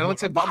 Yeah. Yeah, like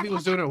I said, Bobby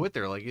was doing it with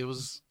her. Like it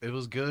was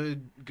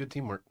good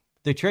teamwork.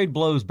 They trade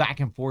blows back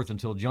and forth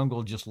until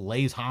Jungle just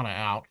lays Hana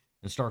out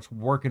and starts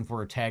working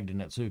for a tag to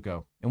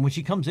Natsuko. And when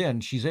she comes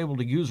in, she's able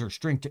to use her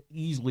strength to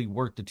easily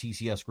work the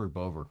TCS group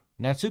over.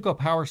 Natsuko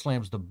power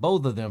slams the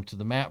both of them to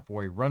the mat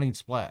for a running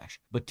splash,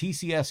 but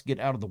TCS get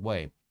out of the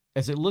way.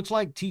 As it looks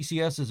like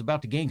TCS is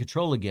about to gain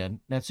control again,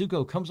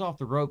 Natsuko comes off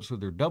the ropes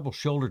with her double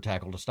shoulder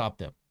tackle to stop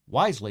them.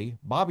 Wisely,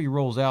 Bobby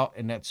rolls out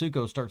and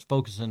Natsuko starts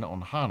focusing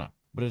on Hana.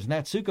 But as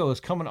Natsuko is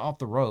coming off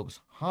the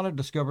ropes, Hana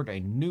discovered a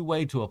new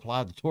way to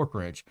apply the torque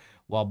wrench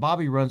while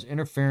Bobby runs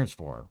interference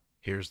for her.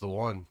 Here's the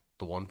one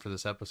for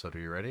this episode. Are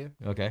you ready?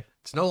 Okay.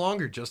 It's no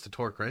longer just a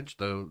torque wrench,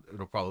 though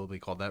it'll probably be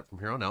called that from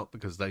here on out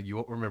because you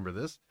won't remember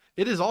this.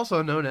 It is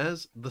also known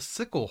as the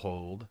sickle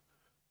hold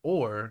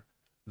or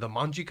the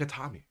manji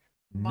katami.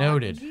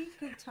 Noted. Manji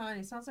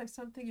Katani sounds like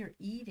something you're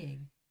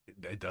eating.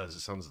 It does.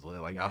 It sounds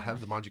like I'll have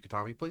the manji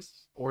katami,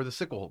 please, or the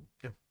sickle hold.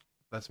 Yeah,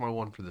 that's my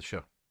one for the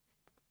show.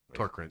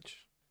 Torque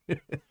wrench.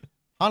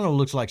 Hana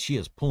looks like she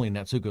is pulling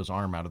Natsuko's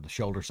arm out of the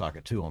shoulder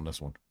socket too on this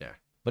one. Yeah.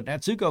 But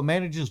Natsuko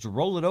manages to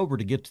roll it over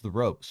to get to the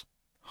ropes.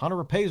 Hana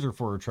repays her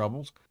for her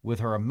troubles with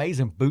her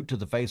amazing boot to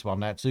the face while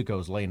Natsuko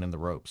is laying in the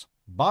ropes.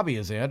 Bobby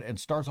is in and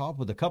starts off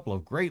with a couple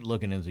of great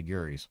looking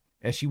enziguris.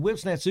 As she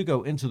whips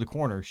Natsuko into the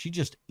corner, she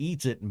just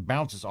eats it and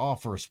bounces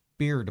off for a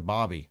spear to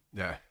Bobby.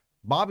 Yeah.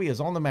 Bobby is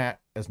on the mat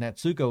as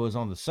Natsuko is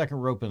on the second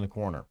rope in the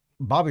corner.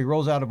 Bobby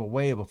rolls out of a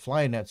way of a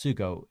flying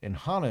Natsuko, and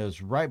Hana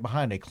is right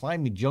behind a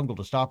climbing jungle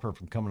to stop her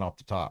from coming off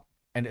the top.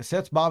 And it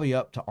sets Bobby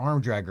up to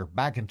arm drag her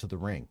back into the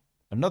ring.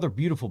 Another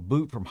beautiful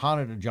boot from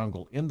Hana to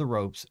Jungle in the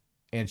ropes,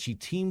 and she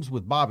teams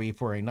with Bobby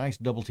for a nice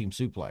double team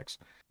suplex.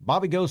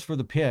 Bobby goes for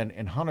the pin,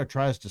 and Hana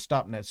tries to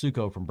stop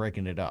Natsuko from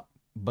breaking it up.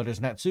 But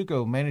as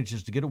Natsuko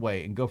manages to get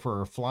away and go for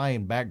her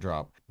flying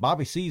backdrop,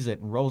 Bobby sees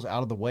it and rolls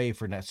out of the way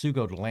for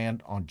Natsuko to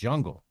land on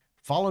Jungle,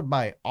 followed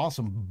by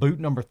awesome boot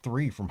number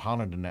 3 from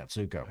Hana to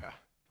Natsuko. Yeah.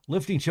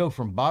 Lifting choke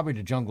from Bobby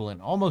to Jungle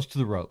and almost to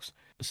the ropes.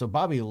 So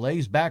Bobby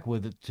lays back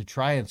with it to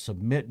try and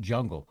submit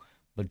Jungle,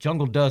 but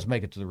Jungle does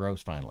make it to the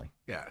ropes finally.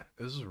 Yeah,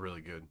 this is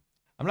really good.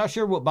 I'm not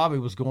sure what Bobby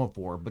was going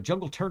for, but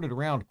Jungle turned it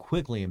around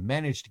quickly and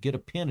managed to get a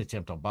pin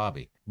attempt on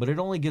Bobby, but it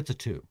only gets a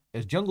 2.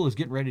 As Jungle is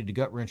getting ready to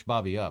gut wrench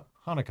Bobby up,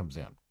 Hana comes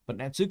in, but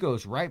Natsuko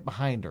is right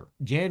behind her.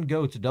 Jan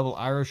go to double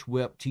Irish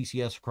whip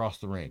TCS across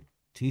the ring.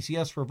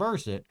 TCS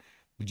reverse it,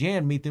 but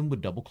Jan meet them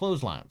with double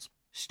clotheslines.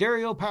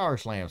 Stereo power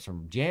slams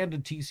from Jan to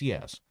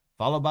TCS,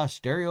 followed by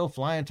stereo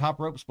flying top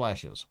rope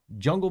splashes.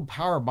 Jungle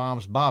power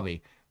bombs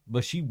Bobby,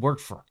 but she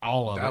worked for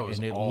all of it,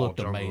 and it looked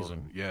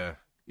amazing. Yeah.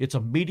 It's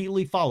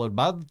immediately followed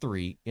by the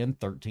 3 in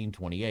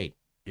 13:28.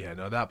 Yeah,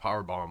 no, that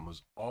power bomb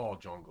was all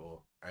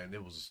Jungle, and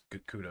it was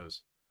good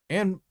kudos.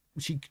 And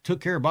she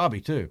took care of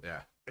Bobby, too.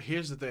 Yeah.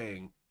 Here's the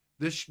thing.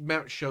 This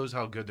match shows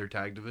how good their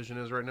tag division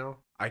is right now.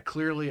 I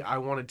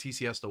wanted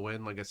TCS to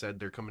win. Like I said,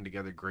 they're coming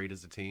together great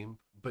as a team.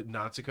 But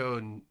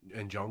Natsuko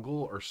and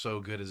Jungle are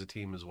so good as a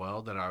team as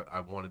well that I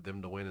wanted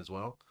them to win as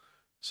well.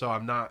 So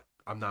I'm not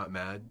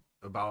mad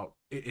about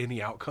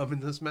any outcome in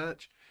this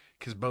match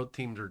because both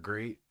teams are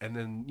great. And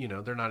then,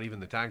 they're not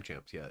even the tag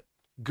champs yet.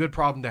 Good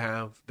problem to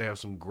have. They have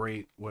some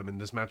great women.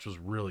 This match was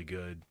really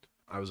good.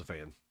 I was a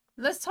fan.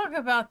 Let's talk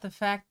about the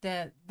fact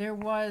that there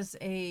was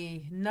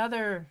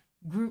another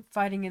group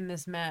fighting in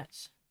this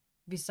match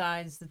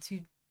besides the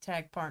 2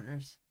 tag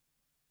partners.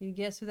 Can you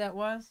guess who that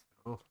was?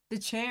 Oh. The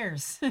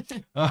chairs.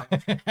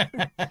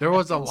 There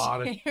was a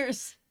lot of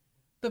chairs.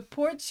 The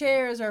poor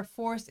chairs are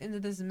forced into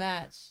this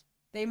match.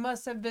 They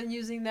must have been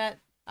using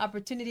that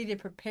opportunity to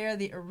prepare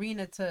the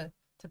arena to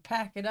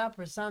pack it up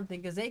or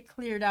something, because they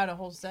cleared out a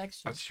whole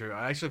section. That's true.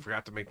 I actually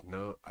forgot to make a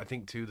note. I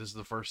think, too, this is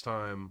the first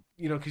time,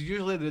 because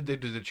usually they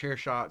do the chair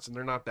shots, and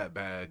they're not that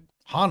bad.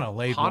 Hana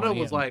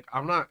was like,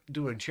 I'm not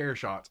doing chair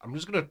shots. I'm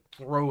just going to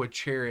throw a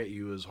chair at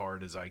you as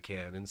hard as I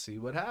can and see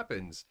what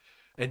happens.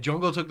 And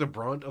Jungle took the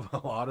brunt of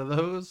a lot of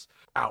those.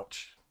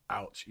 Ouch.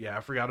 Yeah,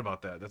 I forgot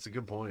about that. That's a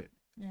good point.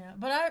 Yeah,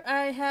 but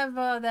I have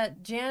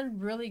that Jan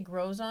really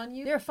grows on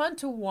you. They're fun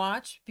to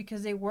watch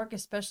because they work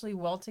especially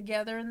well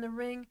together in the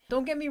ring.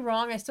 Don't get me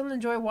wrong, I still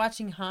enjoy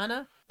watching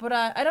Hana, but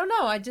I don't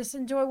know. I just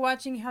enjoy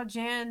watching how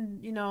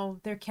Jan,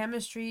 their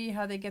chemistry,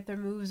 how they get their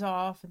moves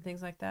off and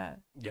things like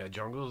that. Yeah,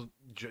 Jungle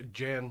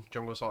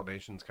Assault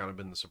Nation's kind of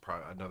been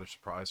another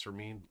surprise for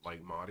me,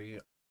 like Mahdi.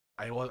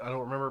 I don't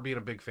remember being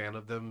a big fan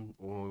of them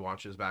when we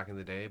watched this back in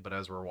the day, but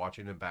as we're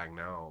watching it back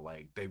now,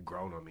 like, they've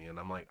grown on me, and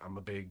I'm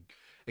a big,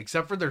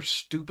 except for their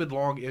stupid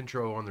long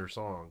intro on their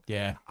song.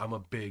 Yeah, I'm a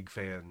big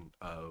fan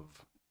of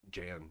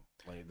Jan.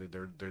 Like,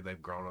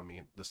 they've grown on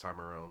me this time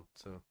around.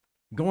 So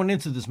going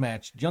into this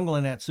match, Jungle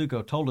and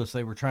Natsuko told us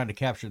they were trying to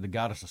capture the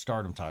Goddess of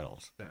Stardom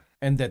titles,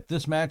 and that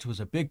this match was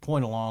a big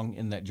point along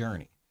in that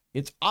journey.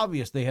 It's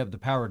obvious they have the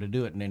power to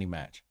do it in any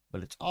match,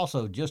 but it's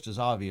also just as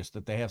obvious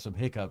that they have some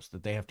hiccups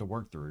that they have to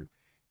work through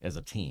as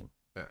a team.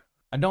 Yeah.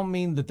 I don't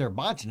mean that they're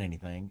botching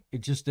anything.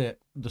 It's just that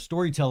the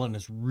storytelling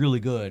is really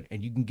good,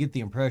 and you can get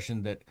the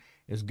impression that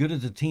as good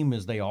as a team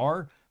as they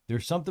are,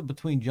 there's something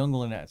between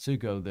Jungle and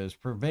Natsuko that is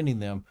preventing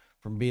them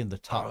from being the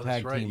top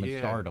tag team in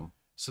Stardom.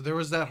 So there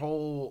was that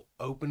whole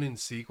opening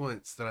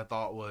sequence that I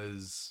thought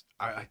was,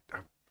 I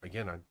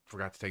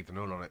forgot to take the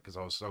note on it because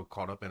I was so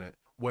caught up in it,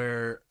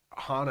 where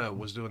Hana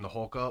was doing the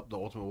Hulk up, the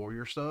Ultimate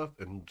Warrior stuff,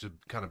 and just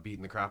kind of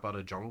beating the crap out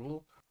of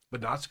Jungle.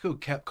 But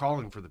Natsuko kept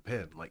calling for the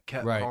pin,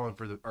 kept calling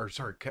for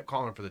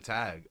the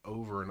tag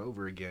over and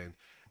over again.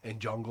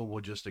 And Jungle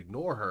would just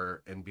ignore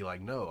her and be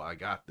like, "No, I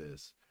got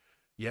this."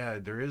 Yeah,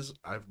 there's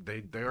a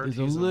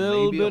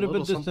little bit of a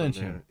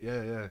dissension.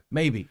 Yeah.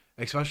 Maybe.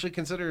 Especially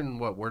considering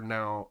what we're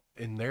now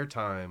in their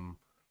time,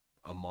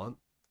 a month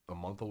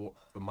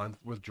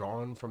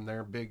withdrawn from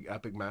their big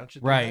epic match.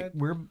 Right.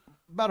 We're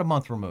about a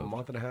month removed. A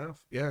month and a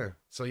half. Yeah.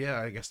 So yeah,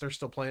 I guess they're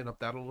still playing up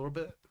that a little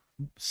bit.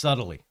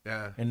 Subtly.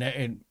 Yeah.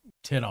 And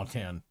 10 on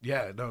 10.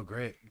 Yeah, no,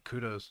 great.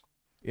 Kudos.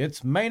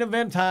 It's main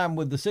event time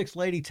with the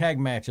 6-lady tag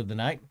match of the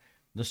night.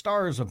 The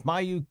stars of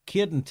Mayu,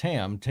 Kid, and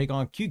Tam take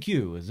on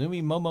QQ,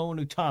 Azumi, Momo,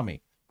 and Utami.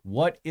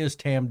 What is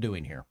Tam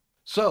doing here?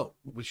 So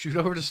we shoot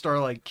over to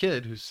Starlight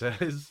Kid, who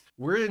says,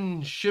 "We're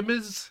in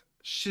Shimiz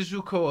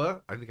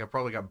Shizukoa. I think I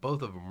probably got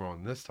both of them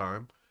wrong this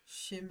time.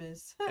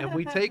 Shimmis. And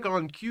we take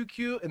on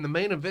QQ in the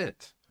main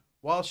event.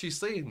 While she's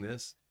saying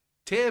this,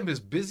 Tam is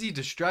busy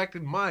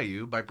distracting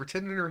Mayu by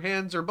pretending her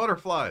hands are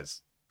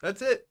butterflies.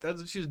 That's it. That's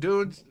what she's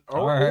doing.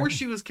 Or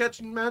she was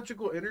catching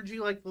magical energy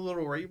like the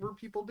little raver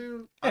people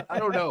do. I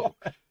don't know.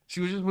 She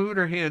was just moving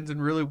her hands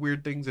in really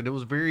weird things, and it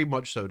was very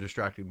much so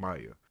distracting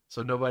Mayu.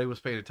 So nobody was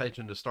paying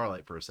attention to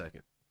Starlight for a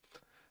second.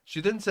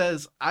 She then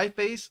says, I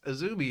face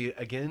Azumi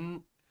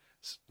again.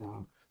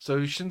 So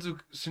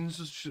Shizuka,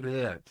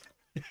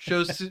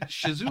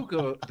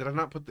 did I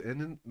not put the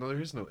N in? No,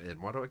 there is no N.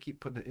 Why do I keep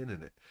putting an N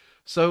in it?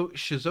 So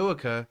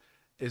Shizuoka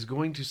is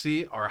going to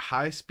see our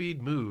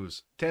high-speed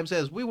moves. Tam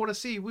says, we want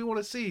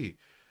to see.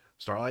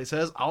 Starlight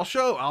says, I'll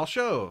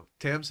show.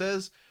 Tam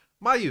says,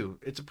 Mayu,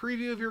 it's a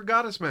preview of your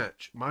goddess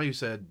match. Mayu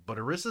said, but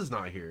Arissa's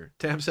not here.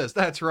 Tam says,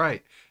 that's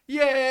right.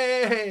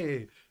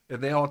 Yay!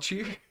 And they all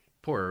cheer.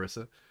 Poor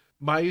Arissa.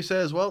 Mayu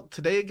says, well,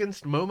 today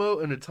against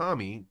Momo and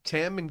Utami,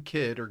 Tam and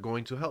Kid are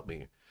going to help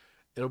me.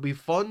 It'll be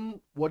fun.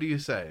 What do you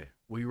say?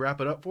 Will you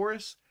wrap it up for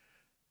us?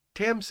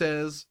 Tam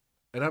says,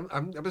 and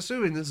I'm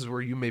assuming this is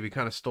where you maybe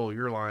kind of stole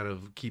your line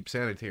of keep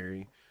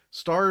sanitary.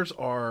 Stars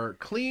are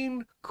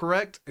clean,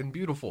 correct, and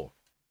beautiful.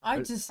 I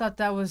just thought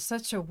that was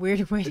such a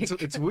weird way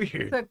It's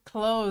weird. to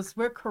close.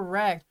 We're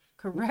correct.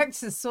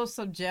 Correct is so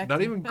subjective.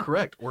 Not even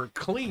correct. We're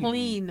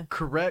clean,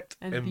 correct,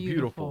 and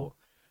beautiful.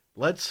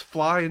 Let's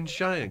fly and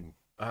shine.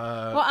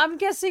 Well, I'm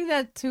guessing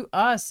that to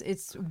us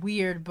it's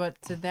weird,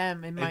 but to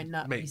them it might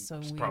not be so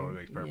weird. Probably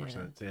makes perfect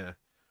sense. Yeah.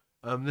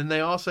 Then they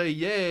all say,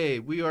 "Yay,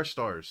 we are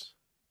stars."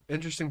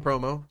 Interesting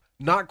promo.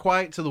 Not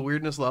quite to the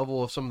weirdness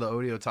level of some of the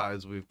audio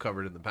ties we've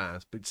covered in the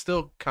past, but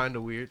still kind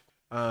of weird.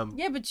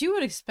 Yeah, but you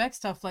would expect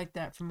stuff like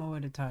that from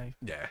Oedo Tai.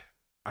 Yeah.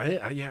 I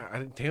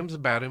think Tam's a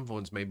bad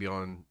influence maybe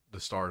on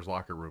the Stars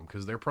locker room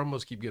because their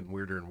promos keep getting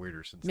weirder and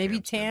weirder since maybe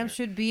Tam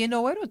should be in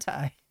Oedo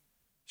Tai.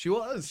 She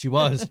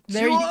was.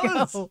 There you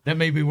go. That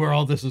may be where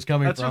all this is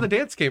coming That's from. where the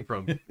dance came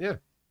from. Yeah.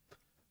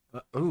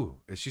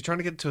 Is she trying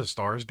to get to a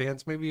Stars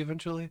dance maybe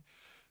eventually?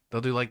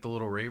 They'll do like the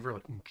little raver,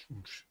 like,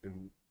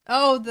 and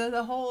Oh,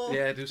 the whole.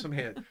 yeah, do some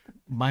hand.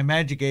 My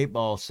Magic 8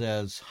 Ball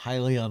says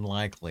highly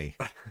unlikely.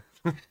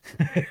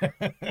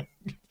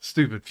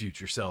 Stupid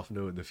future self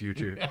knowing the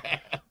future.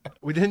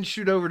 We then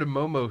shoot over to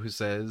Momo, who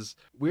says,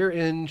 we're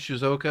in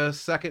Shizuoka's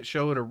second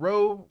show in a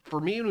row.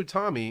 For me and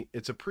Utami,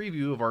 it's a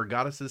preview of our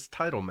goddess's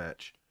title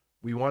match.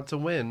 We want to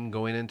win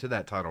going into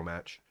that title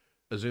match.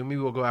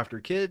 Azumi will go after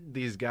Kid.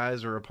 These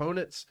guys are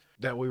opponents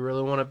that we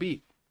really want to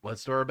beat.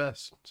 Let's do our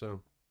best.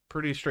 So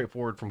pretty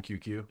straightforward from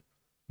QQ.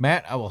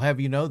 Matt, I will have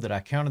you know that I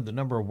counted the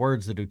number of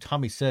words that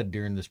Utami said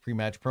during this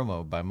pre-match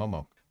promo by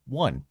Momo.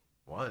 One.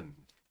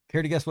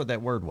 Care to guess what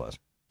that word was?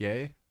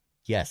 Yay?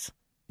 Yes.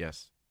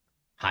 Yes.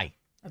 Hi.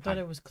 I thought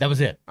it was. That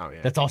was it. Oh,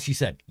 yeah. That's all she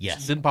said.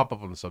 Yes. It didn't pop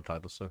up on the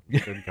subtitles, so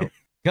it didn't count.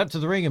 Cut to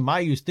the ring and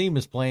Mayu's theme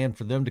is playing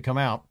for them to come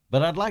out,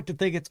 but I'd like to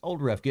think it's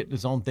Old Ref getting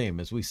his own theme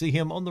as we see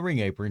him on the ring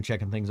apron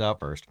checking things out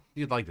first.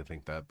 You'd like to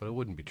think that, but it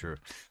wouldn't be true.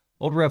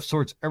 Old Ref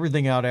sorts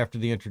everything out after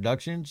the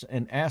introductions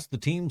and asks the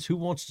teams who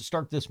wants to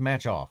start this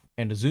match off,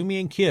 and Azumi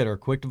and Kid are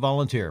quick to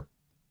volunteer.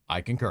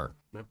 I concur.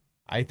 Yep.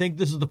 I think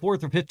this is the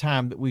fourth or fifth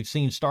time that we've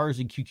seen Stars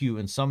and QQ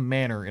in some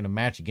manner in a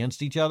match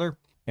against each other,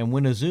 and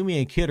when Azumi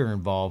and Kid are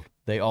involved,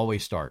 they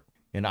always start,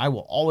 and I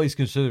will always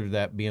consider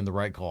that being the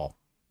right call.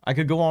 I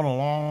could go on a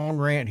long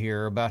rant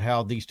here about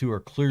how these two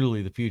are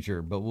clearly the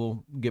future, but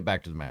we'll get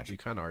back to the match. You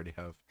kind of already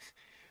have.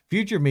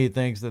 Future me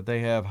thinks that they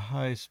have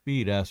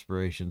high-speed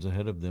aspirations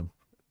ahead of them.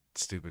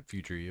 Stupid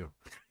future you.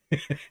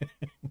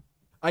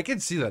 I can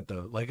see that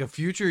though. Like a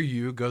future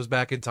you goes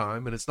back in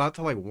time, and it's not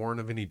to like warn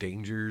of any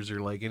dangers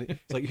or like any.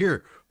 It's like,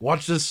 here,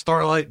 watch this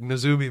Starlight and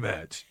Azumi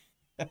match.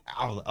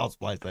 I'll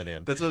splice that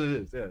in. That's what it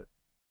is. Yeah.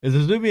 As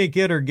Azumi and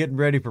Kid are getting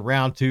ready for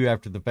round 2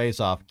 after the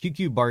face-off,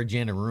 QQ barged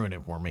in and ruined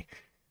it for me.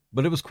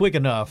 But it was quick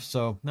enough,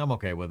 so I'm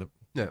okay with it.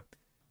 Yeah.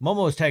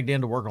 Momo is tagged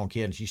in to work on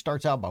Kid, and she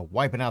starts out by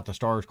wiping out the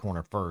Stars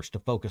corner first to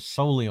focus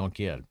solely on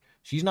Kid.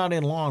 She's not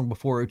in long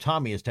before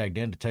Utami is tagged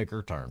in to take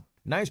her turn.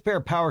 Nice pair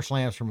of power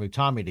slams from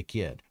Utami to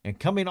Kid. And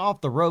coming off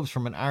the ropes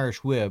from an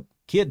Irish whip,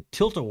 Kid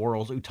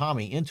tilt-a-whirls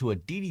Utami into a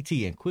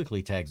DDT and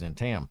quickly tags in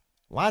Tam.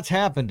 Lots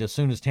happened as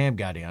soon as Tam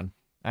got in.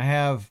 I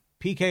have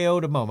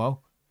PKO to Momo,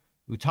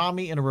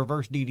 Utami in a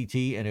reverse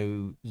DDT,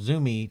 and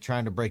Azumi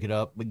trying to break it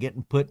up, but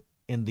getting put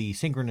in the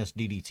synchronous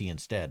DDT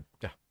instead.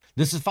 Yeah.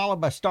 This is followed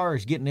by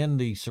Stars getting in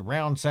the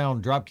surround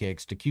sound drop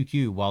kicks to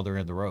QQ while they're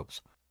in the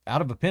ropes.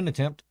 Out of a pin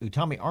attempt,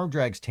 Utami arm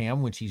drags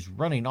Tam when she's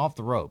running off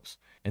the ropes,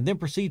 and then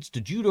proceeds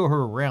to judo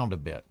her around a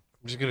bit.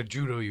 I'm just going to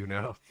judo you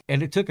now.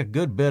 And it took a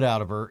good bit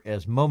out of her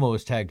as Momo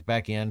is tagged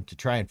back in to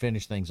try and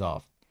finish things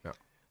off. Yeah.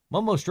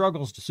 Momo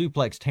struggles to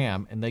suplex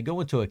Tam, and they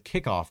go into a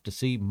kickoff to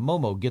see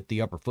Momo get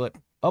the upper foot.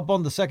 Up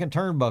on the second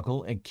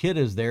turnbuckle, and Kid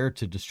is there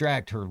to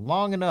distract her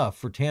long enough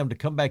for Tam to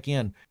come back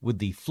in with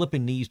the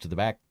flipping knees to the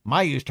back.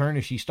 Mayu's turn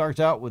as she starts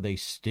out with a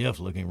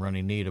stiff-looking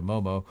running knee to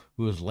Momo,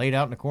 who is laid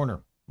out in the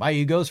corner.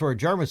 Mayu goes for a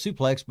German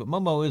suplex, but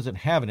Momo isn't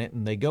having it,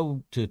 and they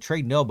go to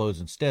trading elbows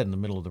instead in the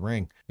middle of the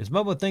ring. As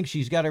Momo thinks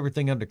she's got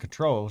everything under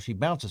control, she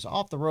bounces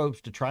off the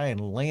ropes to try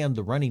and land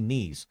the running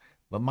knees,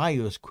 but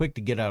Mayu is quick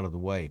to get out of the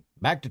way.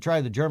 Back to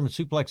try the German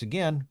suplex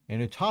again,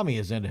 and Utami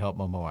is in to help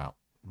Momo out.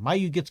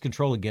 Mayu gets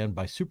control again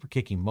by super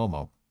kicking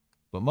Momo,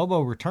 but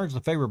Momo returns the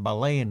favor by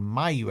laying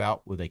Mayu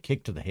out with a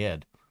kick to the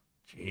head.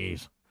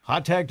 Jeez.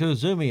 Hot tag to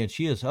Azumi, and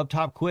she is up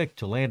top quick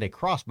to land a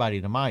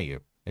crossbody to Mayu.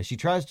 As she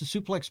tries to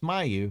suplex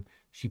Mayu,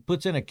 she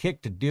puts in a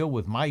kick to deal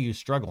with Mayu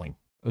struggling.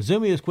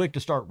 Azumi is quick to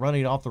start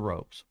running off the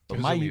ropes. But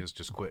Azumi is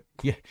just quick.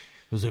 Yeah,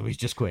 Azumi's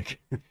just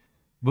quick.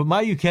 But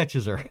Mayu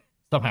catches her,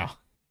 somehow.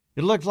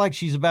 It looks like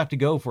she's about to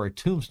go for a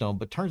tombstone,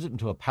 but turns it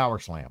into a power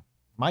slam.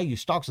 Mayu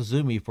stalks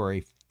Azumi for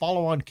a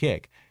follow-on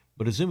kick,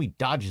 but Azumi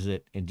dodges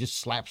it and just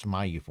slaps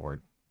Mayu for it.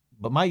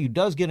 But Mayu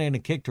does get in a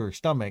kick to her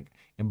stomach,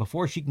 and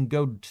before she can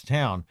go to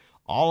town,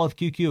 all of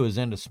QQ is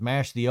in to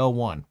smash the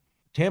L1.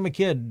 Tam and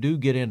Kid do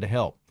get in to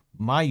help.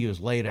 Mayu is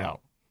laid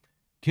out.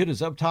 Kid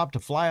is up top to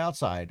fly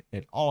outside,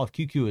 and all of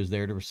QQ is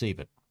there to receive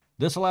it.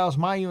 This allows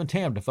Mayu and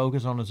Tam to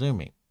focus on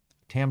Azumi.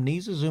 Tam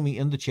knees Azumi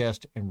in the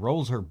chest and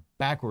rolls her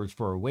backwards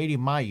for a waiting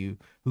Mayu,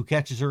 who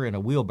catches her in a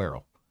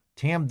wheelbarrow.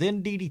 Tam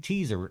then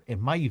DDTs her, and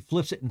Mayu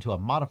flips it into a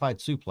modified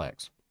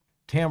suplex.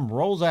 Tam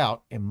rolls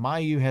out, and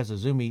Mayu has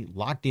Azumi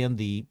locked in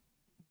the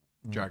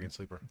Dragon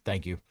Sleeper.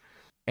 Thank you.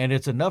 And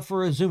it's enough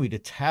for Azumi to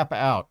tap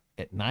out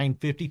at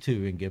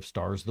 9:52 and give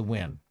Stars the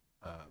win.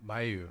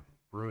 Mayu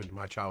ruined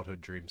my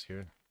childhood dreams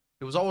here.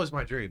 It was always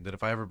my dream that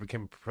if I ever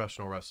became a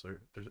professional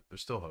wrestler,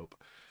 there's still hope,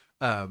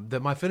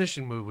 that my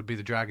finishing move would be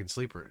the Dragon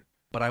Sleeper.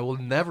 But I will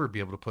never be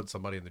able to put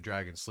somebody in the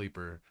Dragon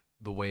Sleeper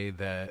the way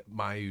that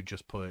Mayu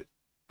just put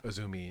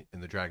Azumi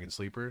in the Dragon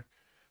Sleeper.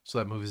 So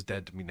that move is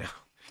dead to me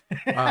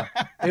now.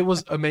 It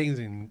was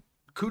amazing.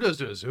 Kudos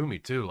to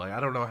Azumi, too. Like, I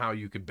don't know how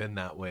you could bend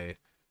that way.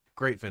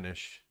 Great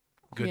finish.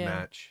 Good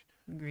match.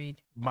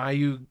 Agreed.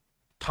 Mayu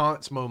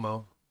taunts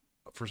Momo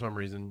for some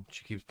reason.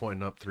 She keeps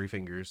pointing up 3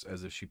 fingers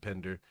as if she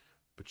pinned her,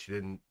 but she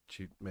didn't.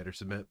 She made her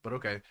submit. But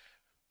okay,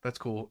 that's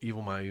cool.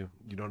 Evil Mayu.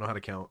 You don't know how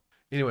to count.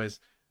 Anyways,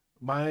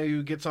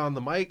 Mayu gets on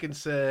the mic and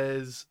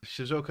says,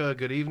 Shizuoka,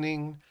 good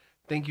evening.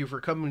 Thank you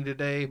for coming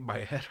today. My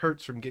head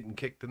hurts from getting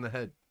kicked in the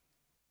head.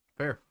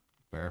 Fair.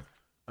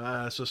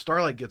 So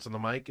Starlight gets on the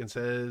mic and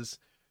says,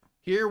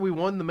 here we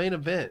won the main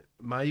event.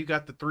 Mayu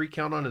got the 3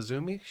 count on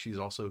Azumi. She's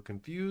also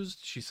confused.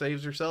 She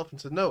saves herself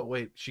and said, no,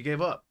 wait, she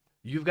gave up.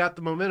 You've got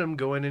the momentum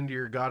going into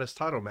your goddess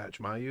title match,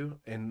 Mayu,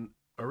 and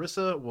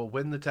Arisa will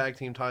win the tag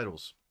team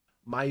titles.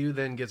 Mayu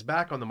then gets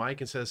back on the mic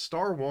and says,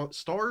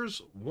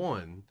 Stars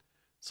won,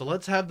 so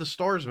let's have the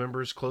Stars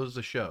members close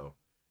the show.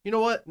 You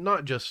know what?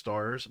 Not just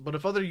Stars, but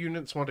if other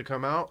units want to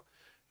come out,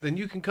 then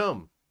you can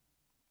come.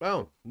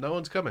 Oh, no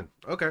one's coming.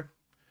 Okay.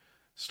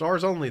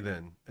 Stars only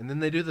then. And then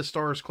they do the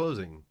Stars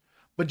closing.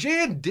 But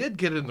Jan did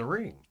get in the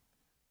ring.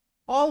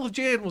 All of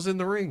Jan was in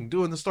the ring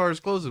doing the Stars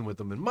closing with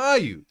them. And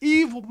Mayu,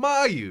 evil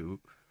Mayu,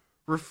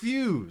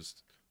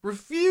 refused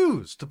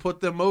to put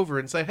them over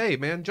and say, hey,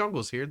 man,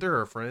 Jungle's here. They're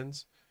our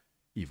friends.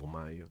 Evil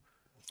Mayu.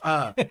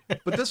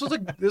 But this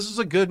was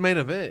a good main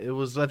event. It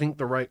was, I think,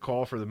 the right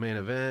call for the main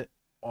event.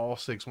 All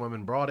 6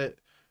 women brought it.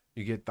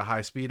 You get the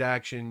high-speed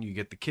action. You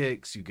get the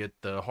kicks. You get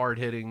the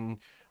hard-hitting.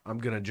 I'm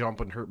going to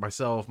jump and hurt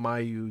myself.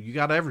 Mayu, you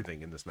got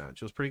everything in this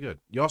match. It was pretty good.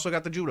 You also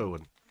got the judo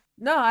one.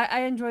 No,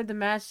 I enjoyed the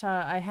match.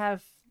 I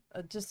have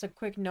just a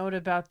quick note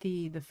about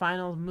the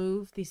final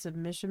move. The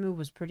submission move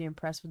was pretty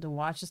impressive to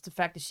watch. Just the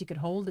fact that she could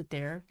hold it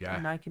there. Yeah.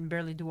 And I can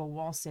barely do a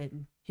wall sit.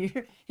 And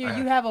here you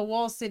have a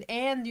wall sit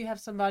and you have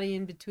somebody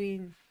in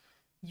between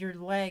your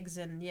legs.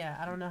 And yeah,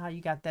 I don't know how you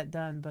got that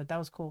done, but that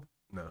was cool.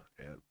 No,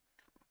 yeah.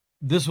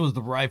 This was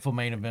the rightful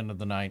main event of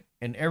the night,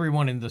 and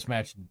everyone in this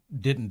match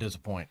didn't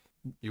disappoint.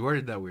 You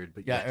worded that weird,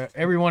 but Yeah,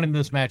 everyone in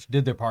this match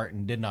did their part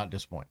and did not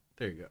disappoint.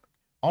 There you go.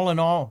 All in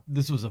all,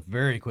 this was a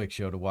very quick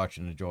show to watch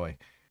and enjoy.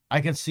 I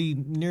can see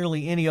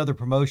nearly any other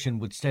promotion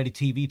with steady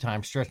TV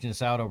time stretching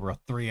this out over a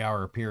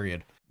 3-hour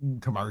period.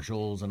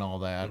 Commercials and all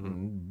that,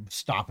 and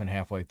stopping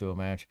halfway through a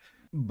match.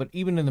 But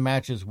even in the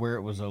matches where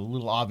it was a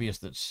little obvious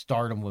that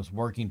Stardom was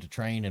working to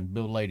train and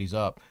build ladies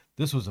up,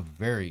 this was a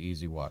very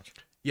easy watch.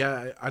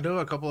 Yeah, I know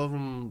a couple of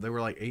them, they were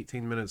like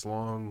 18 minutes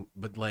long,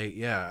 but like,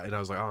 yeah, and I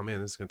was like, oh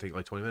man, this is going to take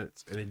like 20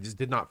 minutes. And it just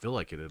did not feel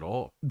like it at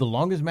all. The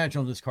longest match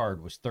on this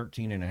card was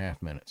 13 and a half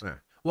minutes. Yeah.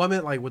 Well, I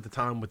meant like with the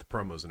time with the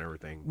promos and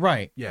everything.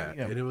 Right. Yeah.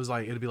 And it was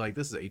like, it'd be like,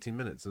 this is 18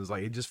 minutes. And it's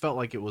like, it just felt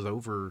like it was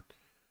over.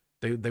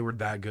 They were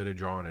that good at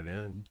drawing it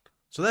in.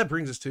 So that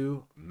brings us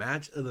to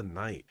match of the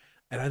night.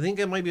 And I think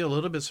it might be a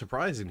little bit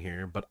surprising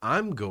here, but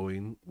I'm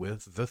going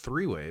with the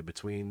 3-way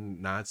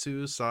between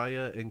Natsu,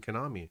 Saya, and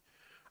Konami.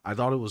 I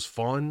thought it was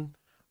fun.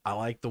 I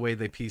liked the way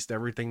they pieced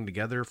everything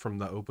together from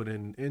the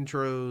opening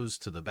intros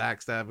to the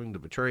backstabbing, to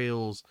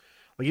betrayals.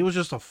 Like, it was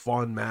just a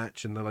fun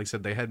match. And then, like I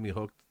said, they had me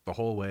hooked the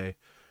whole way.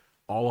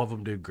 All of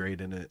them did great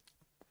in it.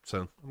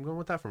 So I'm going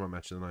with that for my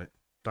match of the night.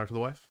 Dr. The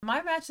Wife?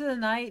 My match of the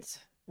night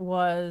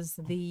was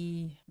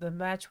the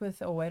match with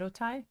Oedo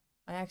Tai.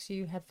 I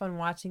actually had fun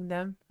watching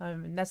them.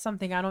 And that's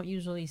something I don't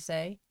usually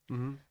say.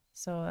 Mm-hmm.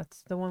 So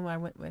that's the one I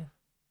went with.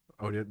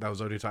 That was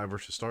Odutai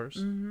versus Stars?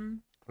 Mm-hmm.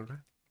 Okay.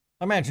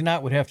 I imagine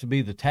that would have to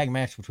be the tag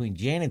match between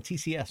Jan and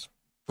TCS.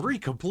 3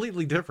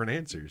 completely different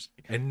answers,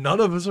 and none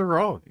of us are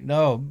wrong.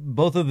 No,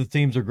 both of the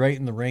teams are great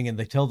in the ring, and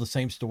they tell the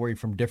same story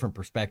from different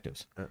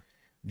perspectives.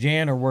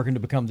 Jan are working to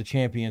become the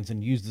champions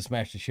and use this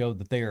match to show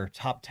that they are a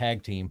top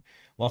tag team,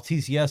 while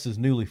TCS is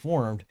newly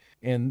formed,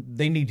 and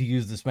they need to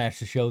use this match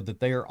to show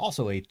that they are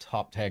also a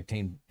top tag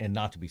team and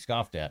not to be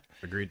scoffed at.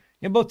 Agreed.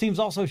 And both teams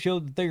also show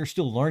that they are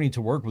still learning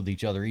to work with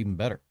each other even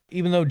better.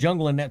 Even though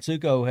Jungle and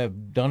Natsuko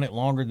have done it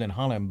longer than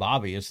Hana and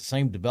Bobby, it's the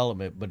same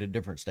development, but at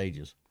different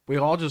stages. We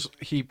all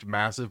just heaped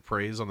massive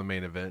praise on the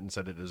main event and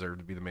said it deserved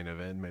to be the main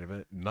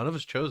event. None of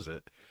us chose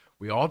it.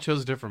 We all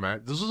chose a different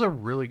match. This was a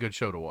really good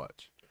show to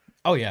watch.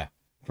 Oh, yeah.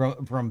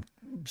 From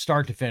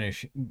start to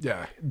finish,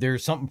 Yeah.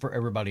 there's something for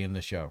everybody in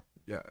this show.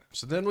 Yeah.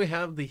 So then we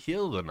have the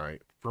heel of the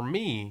night. For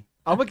me,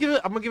 I'm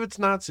gonna give it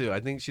to Natsu. I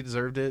think she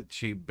deserved it.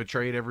 She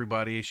betrayed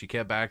everybody. She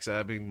kept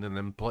backstabbing and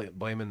then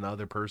blaming the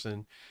other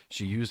person.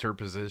 She used her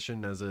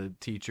position as a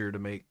teacher to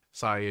make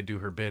Saya do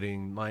her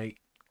bidding.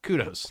 Like,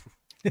 kudos.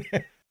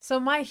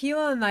 So my heel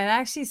of the night, I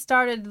actually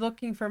started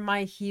looking for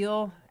my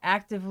heel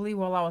actively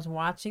while I was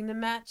watching the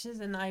matches,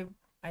 and I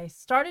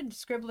started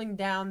scribbling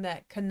down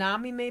that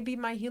Konami may be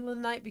my heel of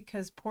the night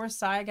because poor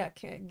Sai got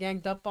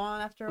ganged up on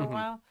after a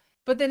while.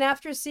 But then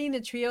after seeing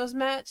the trios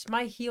match,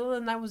 my heel of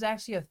the night was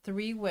actually a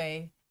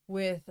 3-way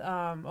with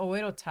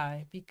Oedo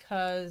Tai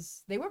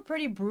because they were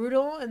pretty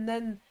brutal, and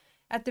then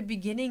at the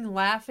beginning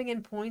laughing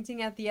and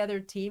pointing at the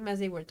other team as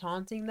they were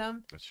taunting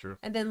them. That's true.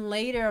 And then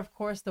later, of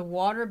course, the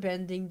water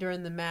bending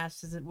during the match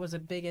was a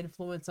big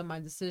influence on my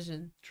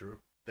decision. True.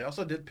 They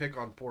also did pick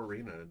on poor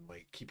Rina and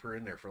like keep her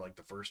in there for like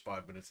the first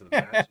 5 minutes of the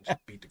match and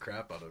just beat the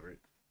crap out of her.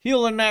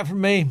 Heel of the night for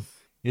me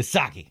is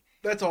Saki.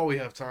 That's all we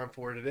have time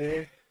for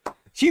today.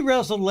 She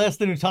wrestled less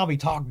than Tommy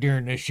talked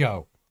during this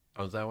show.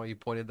 Oh, is that why you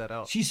pointed that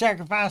out? She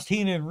sacrificed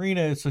Hina and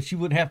Rina so she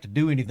wouldn't have to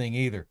do anything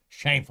either.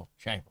 Shameful,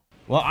 shameful.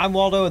 Well, I'm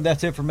Waldo, and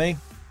that's it for me.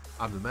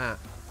 I'm the Matt.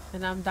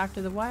 And I'm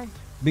Dr. The Wife.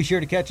 Be sure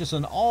to catch us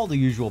in all the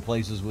usual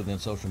places within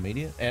social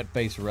media at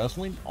Face of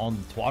Wrestling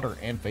on Twitter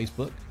and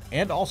Facebook,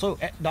 and also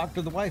at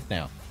Dr. The Wife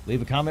now.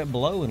 Leave a comment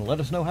below and let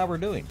us know how we're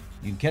doing.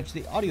 You can catch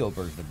the audio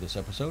version of this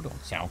episode on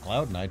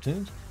SoundCloud and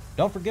iTunes.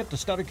 Don't forget to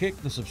stutter kick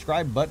the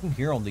subscribe button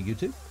here on the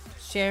YouTube.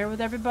 Share with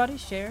everybody.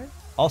 Share.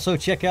 Also,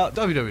 check out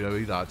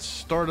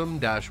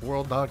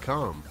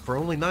www.stardom-world.com for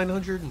only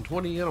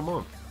 920 yen a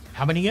month.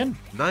 how many yen?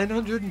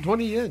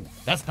 920 yen.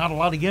 That's not a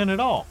lot of yen at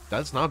all.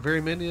 That's not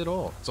very many at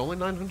all. It's only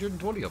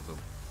 920 of them.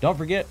 Don't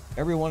forget,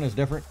 everyone is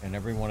different and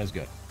everyone is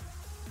good.